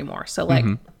teenager anymore. So like,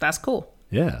 that's cool.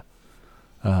 Yeah.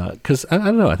 Because I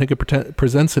don't know. I think it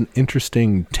presents an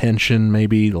interesting tension.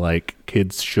 Maybe like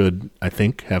kids should, I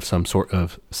think, have some sort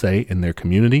of say in their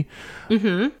community.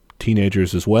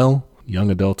 Teenagers as well, young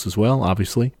adults as well,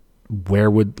 obviously. Where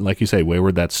would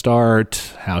that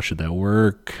start? How should that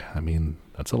work? I mean,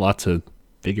 that's a lot to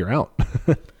figure out.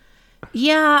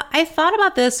 Yeah, I thought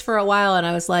about this for a while and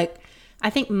I was like, I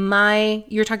think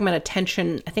you're talking about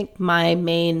attention. I think my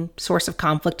main source of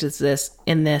conflict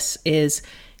is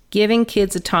giving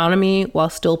kids autonomy while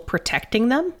still protecting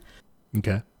them.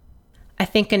 Okay. I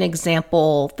think an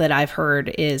example that I've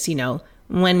heard is,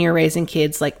 when you're raising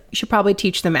kids, like you should probably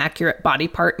teach them accurate body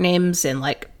part names and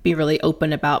like be really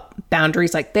open about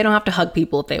boundaries. Like they don't have to hug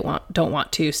people if they don't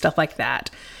want to, stuff like that.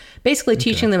 Basically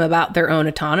teaching them about their own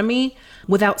autonomy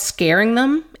without scaring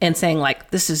them and saying like,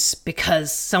 this is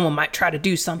because someone might try to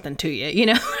do something to you,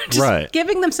 just right.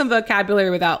 Giving them some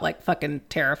vocabulary without like fucking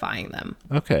terrifying them.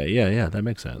 Okay. Yeah. That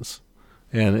makes sense.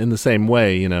 And in the same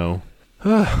way,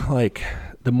 like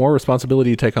the more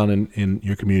responsibility you take on in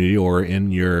your community or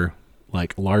in your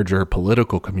like larger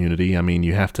political community, I mean,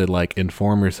 you have to like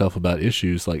inform yourself about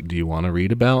issues. Like, do you want to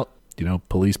read about,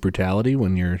 police brutality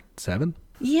when you're 7?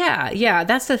 Yeah.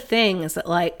 That's the thing is that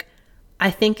like, I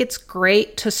think it's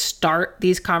great to start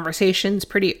these conversations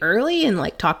pretty early and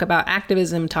like talk about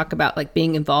activism, talk about like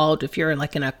being involved. If you're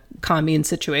like in a commune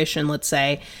situation, let's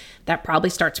say, that probably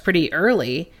starts pretty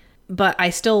early, but I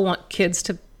still want kids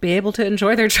to be able to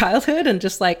enjoy their childhood and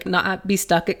just like not be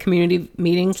stuck at community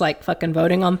meetings, like fucking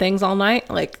voting on things all night.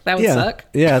 Like that would suck.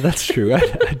 Yeah, that's true.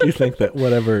 I do think that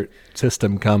whatever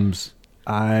system comes,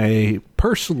 I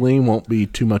personally won't be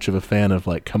too much of a fan of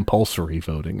like compulsory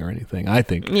voting or anything. I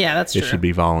think that's true. It should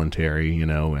be voluntary,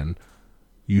 and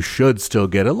you should still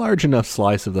get a large enough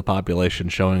slice of the population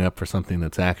showing up for something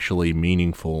that's actually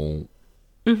meaningful.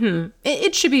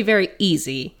 It should be very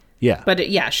easy. Yeah. But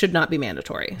it should not be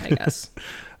mandatory, I guess.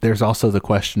 There's also the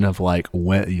question of like,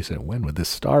 when would this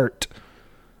start?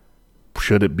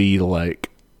 Should it be like,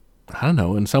 I don't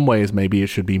know, in some ways, maybe it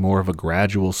should be more of a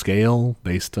gradual scale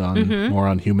based on more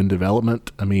on human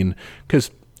development. I mean,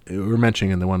 because we were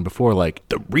mentioning in the one before, like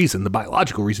the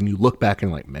biological reason you look back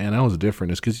and like, man, I was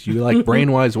different is because you like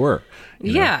brain-wise were.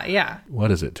 Yeah.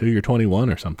 What is it? Till you're 21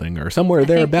 or something or somewhere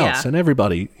thereabouts. And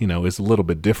everybody, is a little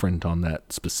bit different on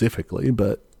that specifically,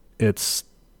 but it's,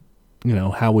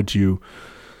 how would you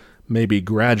maybe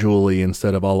gradually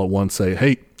instead of all at once say,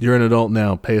 hey, you're an adult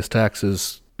now, pay us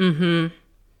taxes.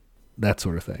 That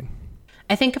sort of thing.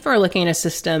 I think if we're looking at a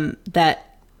system that,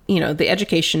 the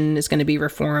education is going to be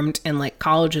reformed and like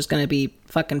college is going to be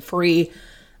fucking free,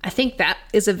 I think that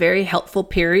is a very helpful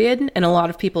period. And a lot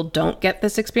of people don't get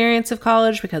this experience of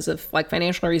college because of like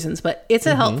financial reasons, but it's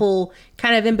a helpful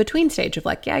kind of in between stage of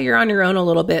like, yeah, you're on your own a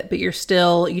little bit, but you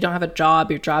don't have a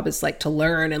job. Your job is like to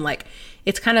learn. And like,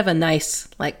 it's kind of a nice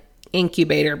like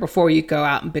incubator before you go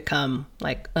out and become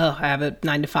like, oh, I have a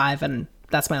 9-to-5 and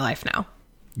that's my life now.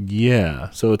 Yeah.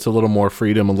 So it's a little more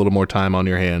freedom, a little more time on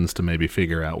your hands to maybe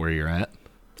figure out where you're at.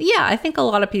 Yeah, I think a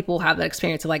lot of people have that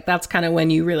experience of like, that's kind of when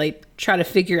you really try to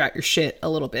figure out your shit a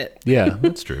little bit. Yeah,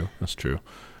 that's true.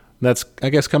 That's, I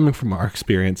guess, coming from our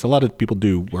experience, a lot of people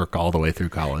do work all the way through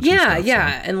college. Yeah. So.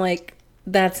 And like,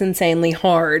 that's insanely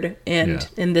hard. And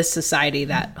in this society,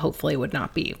 that hopefully would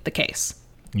not be the case.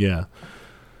 Yeah.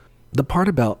 The part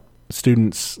about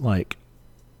students, like,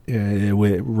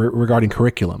 regarding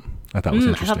curriculum, I thought was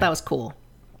interesting. I thought that was cool.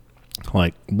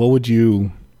 Like, how would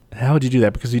you do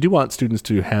that? Because you do want students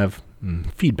to have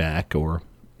feedback or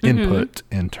input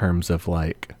in terms of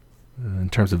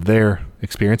their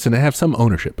experience and to have some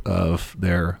ownership of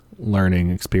their learning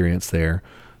experience there,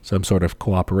 some sort of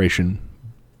cooperation.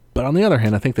 But on the other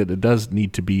hand, I think that it does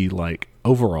need to be like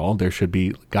overall, there should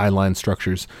be guideline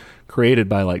structures created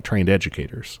by like trained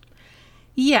educators.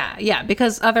 Yeah,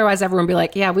 because otherwise everyone would be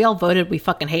like, yeah, we all voted, we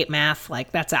fucking hate math.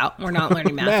 Like, that's out. We're not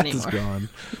learning math anymore. Math is gone.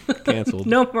 Canceled.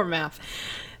 No more math.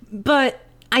 But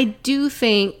I do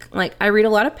think, like, I read a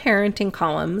lot of parenting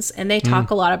columns, and they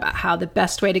talk a lot about how the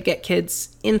best way to get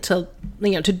kids into,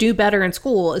 to do better in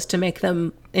school is to make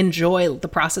them enjoy the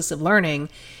process of learning.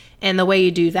 And the way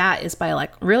you do that is by,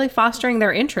 like, really fostering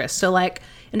their interest. So, like,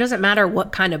 it doesn't matter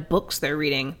what kind of books they're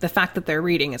reading. The fact that they're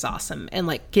reading is awesome. And,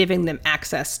 like, giving them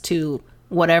access to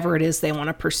whatever it is they want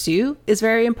to pursue is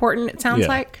very important, it sounds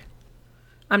like.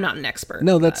 I'm not an expert.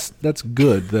 No, that's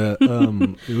good.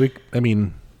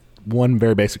 One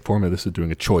very basic form of this is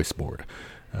doing a choice board.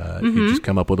 You just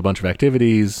come up with a bunch of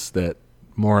activities that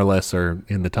more or less are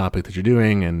in the topic that you're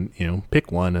doing, and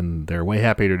pick one, and they're way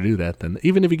happier to do that than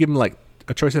even if you give them like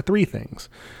a choice of 3 things.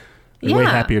 They're way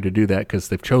happier to do that because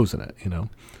they've chosen it.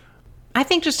 I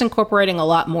think just incorporating a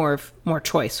lot more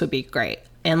choice would be great.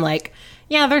 And like,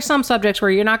 yeah, there's some subjects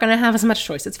where you're not going to have as much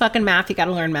choice. It's fucking math. You got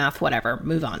to learn math, whatever,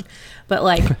 move on. But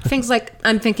like things like,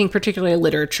 I'm thinking particularly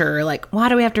literature, like why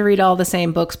do we have to read all the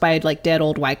same books by like dead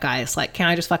old white guys? Like, can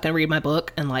I just fucking read my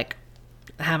book and like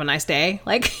have a nice day?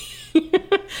 Like,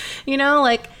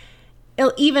 like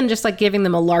even just like giving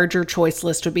them a larger choice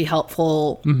list would be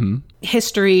helpful.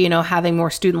 History, having more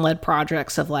student-led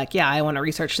projects of like, yeah, I want to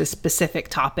research this specific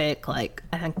topic. Like,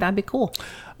 I think that'd be cool.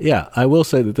 Yeah, I will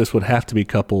say that this would have to be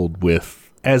coupled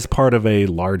with, as part of a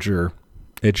larger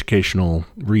educational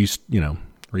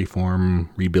reform,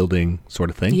 rebuilding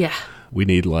sort of thing. Yeah. We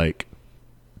need like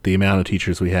the amount of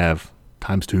teachers we have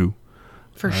times 2.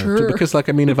 For sure. Because like,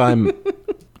 if I'm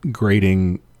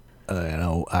grading,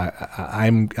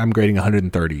 I'm grading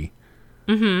 130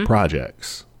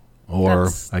 projects, or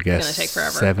That's I guess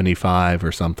 75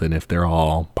 or something if they're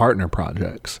all partner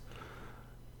projects.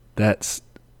 That's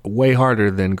way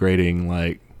harder than grading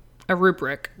like a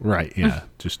rubric. Right, yeah.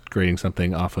 Just grading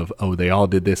something off of, they all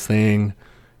did this thing.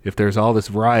 If there's all this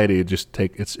variety,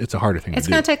 it's a harder thing to do. It's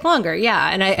going to take longer, yeah.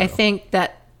 And I think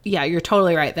that, yeah, you're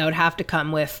totally right. That would have to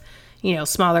come with,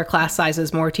 smaller class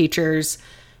sizes, more teachers.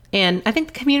 And I think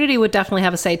the community would definitely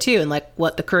have a say too in like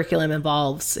what the curriculum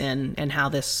involves and how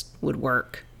this would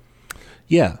work.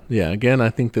 Yeah. Again, I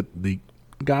think that the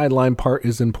guideline part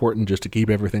is important just to keep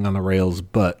everything on the rails,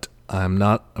 but I'm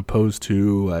not opposed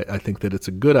to, I think that it's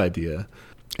a good idea.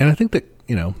 And I think that,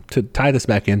 to tie this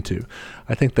back into,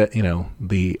 I think that,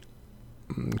 the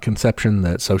conception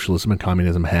that socialism and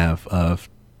communism have of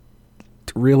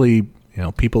really,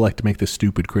 people like to make this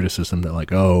stupid criticism that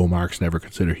like, Marx never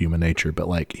considered human nature, but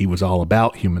like he was all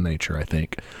about human nature, I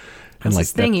think. And that's like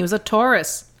his thing. He was a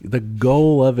Taurus. The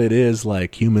goal of it is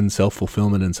like human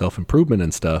self-fulfillment and self-improvement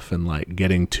and stuff, and like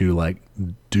getting to like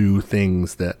do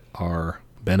things that are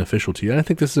beneficial to you. And I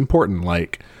think this is important.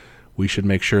 Like, we should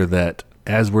make sure that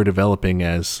as we're developing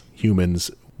as humans,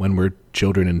 when we're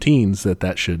children and teens,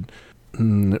 that should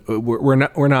we're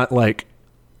not like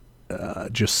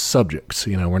just subjects.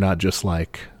 We're not just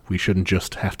like, we shouldn't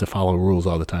just have to follow rules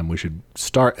all the time. We should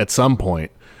start at some point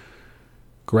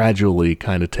gradually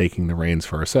kind of taking the reins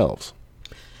for ourselves.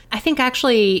 I think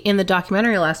actually in the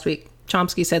documentary last week,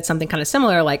 Chomsky said something kind of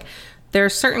similar, like there are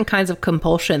certain kinds of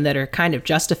compulsion that are kind of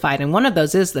justified. And one of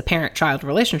those is the parent-child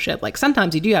relationship. Like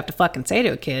sometimes you do have to fucking say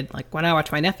to a kid, like when I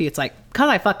watch my nephew, it's like, because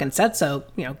I fucking said so,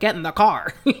 get in the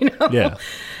car, Yeah.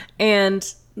 And,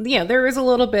 there is a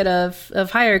little bit of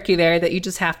hierarchy there that you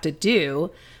just have to do.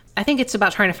 I think it's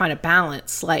about trying to find a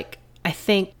balance. Like, I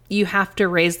think you have to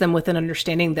raise them with an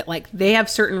understanding that like they have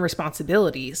certain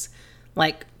responsibilities,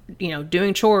 like,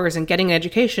 doing chores and getting an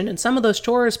education. And some of those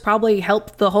chores probably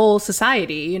help the whole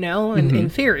society, in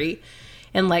theory.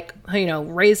 And like,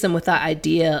 raise them with that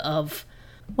idea of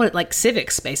like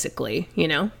civics, basically,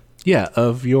 Yeah,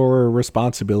 of your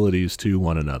responsibilities to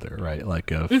one another, right?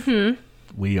 Like,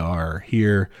 we are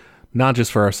here not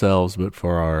just for ourselves, but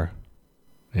for our,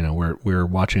 we're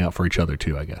watching out for each other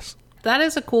too, I guess. That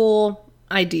is a cool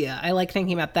idea. I like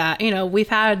thinking about that. We've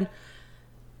had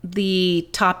the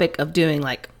topic of doing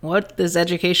like, what does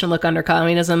education look under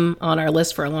communism on our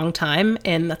list for a long time.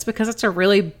 And that's because it's a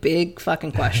really big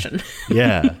fucking question.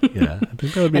 Yeah. I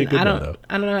think that would be a good one, though.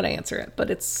 I don't know how to answer it, but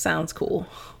it sounds cool.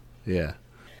 Yeah.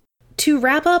 To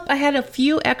wrap up, I had a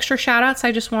few extra shout outs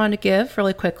I just wanted to give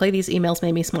really quickly. These emails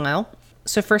made me smile.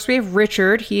 So first we have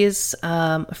Richard. He is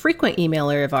a frequent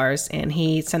emailer of ours, and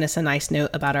he sent us a nice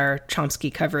note about our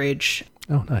Chomsky coverage.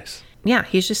 Oh, nice. Yeah,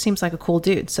 he just seems like a cool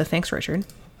dude. So thanks, Richard.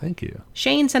 Thank you.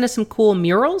 Shane sent us some cool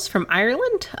murals from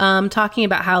Ireland, talking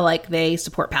about how like they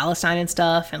support Palestine and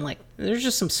stuff, and like there's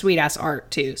just some sweet ass art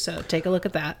too. So take a look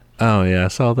at that. Oh yeah, I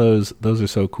saw those. Those are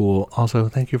so cool. Also,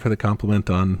 thank you for the compliment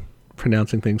on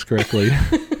pronouncing things correctly.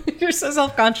 You're so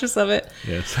self-conscious of it.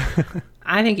 Yes.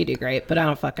 I think you do great, but I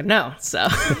don't fucking know. So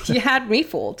you had me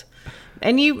fooled.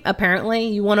 And you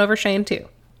won over Shane too.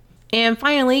 And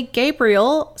finally,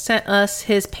 Gabriel sent us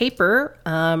his paper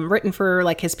written for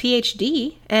like his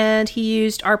PhD, and he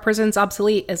used Our Prison's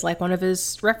Obsolete as like one of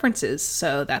his references.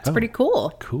 So that's pretty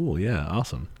cool. Cool. Yeah.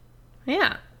 Awesome.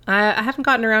 Yeah. I haven't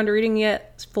gotten around to reading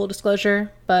yet, full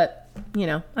disclosure, but, you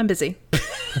know, I'm busy.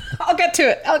 I'll get to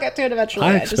it. I'll get to it eventually.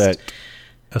 I expect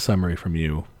a summary from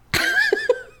you.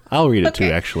 I'll read it too,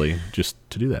 Okay. actually, just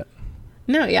to do that.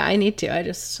 No, yeah, I need to.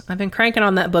 I've been cranking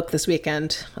on that book this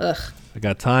weekend. Ugh. I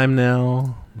got time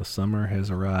now. The summer has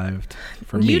arrived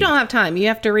for me. You don't have time. You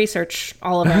have to research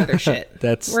all of our other shit.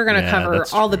 We're going to cover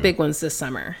all the big ones this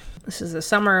summer. This is the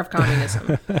summer of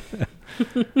communism.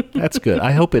 That's good.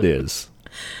 I hope it is.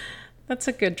 That's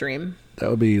a good dream. That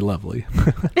would be lovely.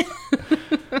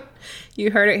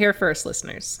 You heard it here first,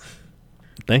 listeners.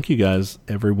 Thank you guys,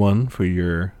 everyone, for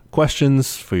your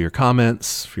questions, for your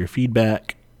comments, for your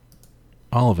feedback.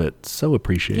 All of it. So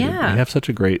appreciated. Yeah. We have such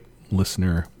a great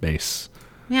listener base.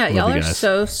 Yeah, Love y'all you are guys.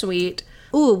 so sweet.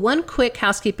 Ooh, one quick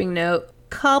housekeeping note.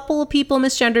 Couple of people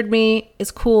misgendered me.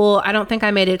 It's cool. I don't think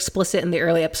I made it explicit in the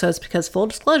early episodes because, full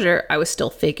disclosure, I was still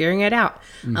figuring it out.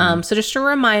 So just a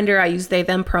reminder, I use they,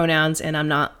 them pronouns, and I'm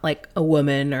not like a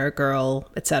woman or a girl,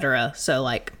 etc. So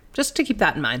like, just to keep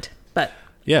that in mind. But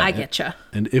Yeah. I getcha.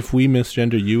 And if we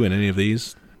misgender you in any of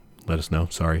these, let us know.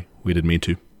 Sorry. We didn't mean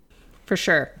to. For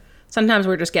sure. Sometimes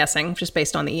we're just guessing, just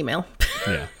based on the email.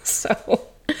 Yeah. So,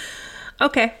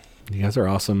 okay. You guys are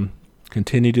awesome.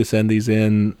 Continue to send these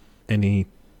in. Any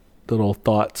little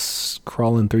thoughts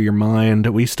crawling through your mind.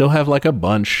 We still have like a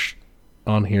bunch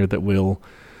on here that we'll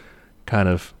kind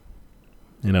of,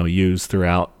 use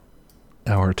throughout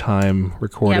our time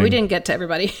recording. Yeah, we didn't get to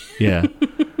everybody. Yeah.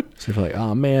 So if you're like,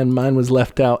 oh man, mine was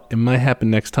left out. It might happen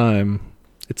next time.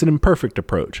 It's an imperfect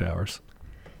approach, ours.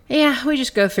 Yeah, we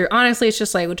just go through. Honestly, it's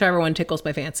just like whichever one tickles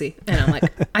my fancy. And I'm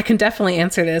like, I can definitely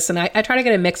answer this. And I try to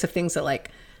get a mix of things that like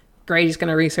Grady's going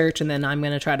to research and then I'm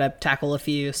going to try to tackle a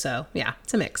few. So yeah,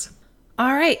 it's a mix.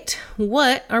 All right.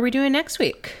 What are we doing next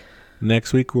week?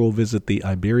 Next week, we'll visit the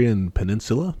Iberian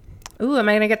Peninsula. Ooh, am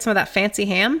I going to get some of that fancy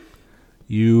ham?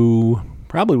 You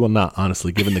probably will not,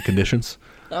 honestly, given the conditions.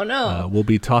 Oh, no. We'll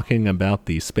be talking about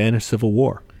the Spanish Civil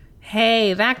War.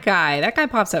 Hey, that guy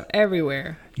pops up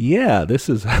everywhere. Yeah, this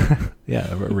is a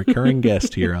recurring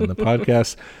guest here on the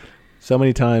podcast. So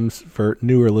many times for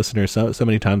newer listeners, so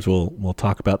many times we'll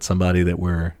talk about somebody that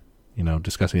we're,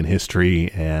 discussing in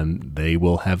history, and they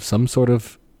will have some sort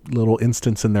of little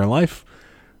instance in their life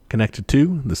connected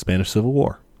to the Spanish Civil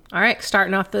War. All right,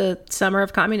 starting off the summer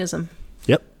of communism.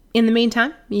 Yep. In the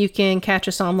meantime, you can catch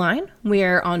us online. We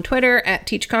are on Twitter at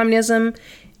TeachCommunism,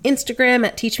 Instagram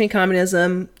at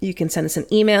TeachMeCommunism. You can send us an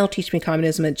email,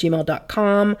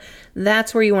 teachmecommunism@gmail.com.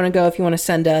 That's where you want to go if you want to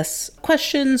send us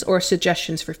questions or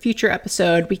suggestions for future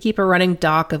episode. We keep a running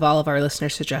doc of all of our listener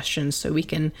suggestions so we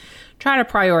can try to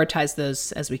prioritize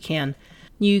those as we can.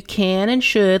 You can and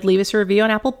should leave us a review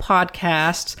on Apple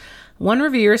Podcasts. One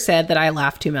reviewer said that I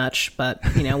laugh too much, but,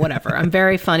 whatever. I'm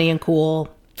very funny and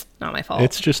cool. Not my fault.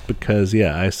 It's just because,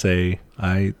 I say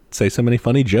so many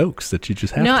funny jokes that you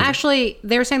just have No, to. actually,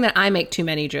 they were saying that I make too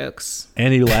many jokes.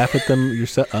 And you laugh at them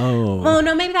yourself. Oh. Oh,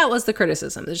 no, maybe that was the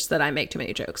criticism. It's just that I make too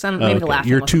many jokes. I don't, maybe the Okay. laughing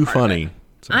You're wasn't too part of funny. it.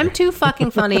 Sorry. I'm too fucking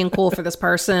funny and cool for this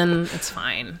person. It's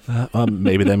fine.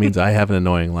 Maybe that means I have an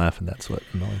annoying laugh, and that's what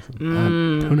annoys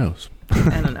them. Who knows?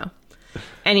 I don't know.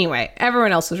 Anyway,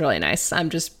 everyone else was really nice. I'm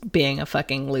just being a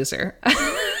fucking loser.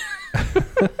 I'm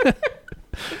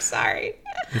sorry.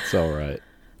 It's all right.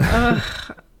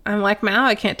 I'm like Mao.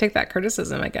 I can't take that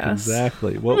criticism, I guess.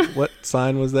 Exactly. What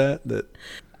sign was that? That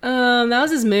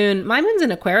was his moon. My moon's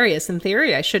in Aquarius. In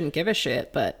theory, I shouldn't give a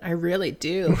shit, but I really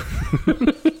do.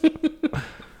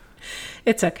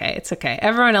 It's okay. It's okay.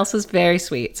 Everyone else was very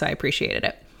sweet, so I appreciated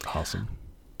it. Awesome.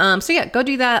 So yeah, go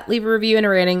do that. Leave a review and a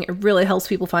rating. It really helps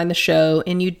people find the show,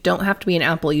 and you don't have to be an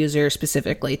Apple user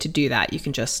specifically to do that. You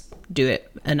can just do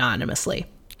it anonymously.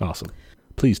 Awesome.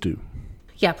 Please do.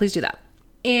 Yeah, please do that.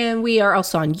 And we are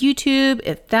also on YouTube,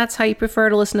 if that's how you prefer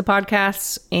to listen to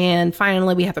podcasts. And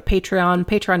finally, we have a Patreon,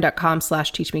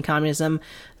 patreon.com/teachmecommunism.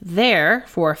 There,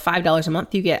 for $5 a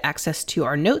month, you get access to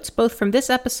our notes, both from this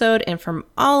episode and from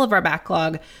all of our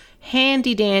backlog.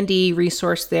 Handy dandy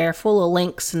resource there, full of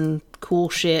links and cool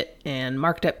shit and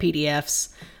marked up PDFs.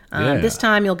 Yeah. This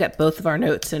time you'll get both of our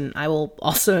notes, and I will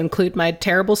also include my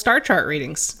terrible star chart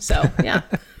readings. So, yeah.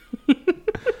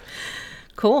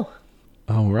 Cool.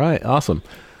 All right. Awesome.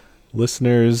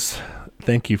 Listeners,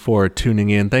 thank you for tuning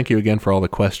in. Thank you again for all the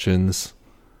questions.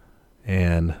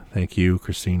 And thank you,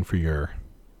 Christine, for your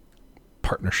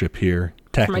partnership here,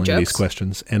 tackling these jokes.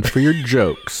 questions, and for your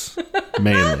jokes,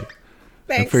 mainly.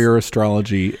 Thanks. And for your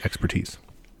astrology expertise.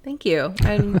 Thank you.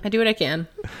 I do what I can.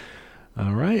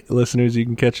 All right, listeners, you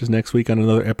can catch us next week on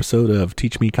another episode of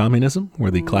Teach Me Communism, where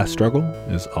the class struggle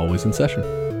is always in session.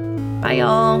 Bye,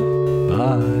 y'all.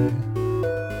 Bye.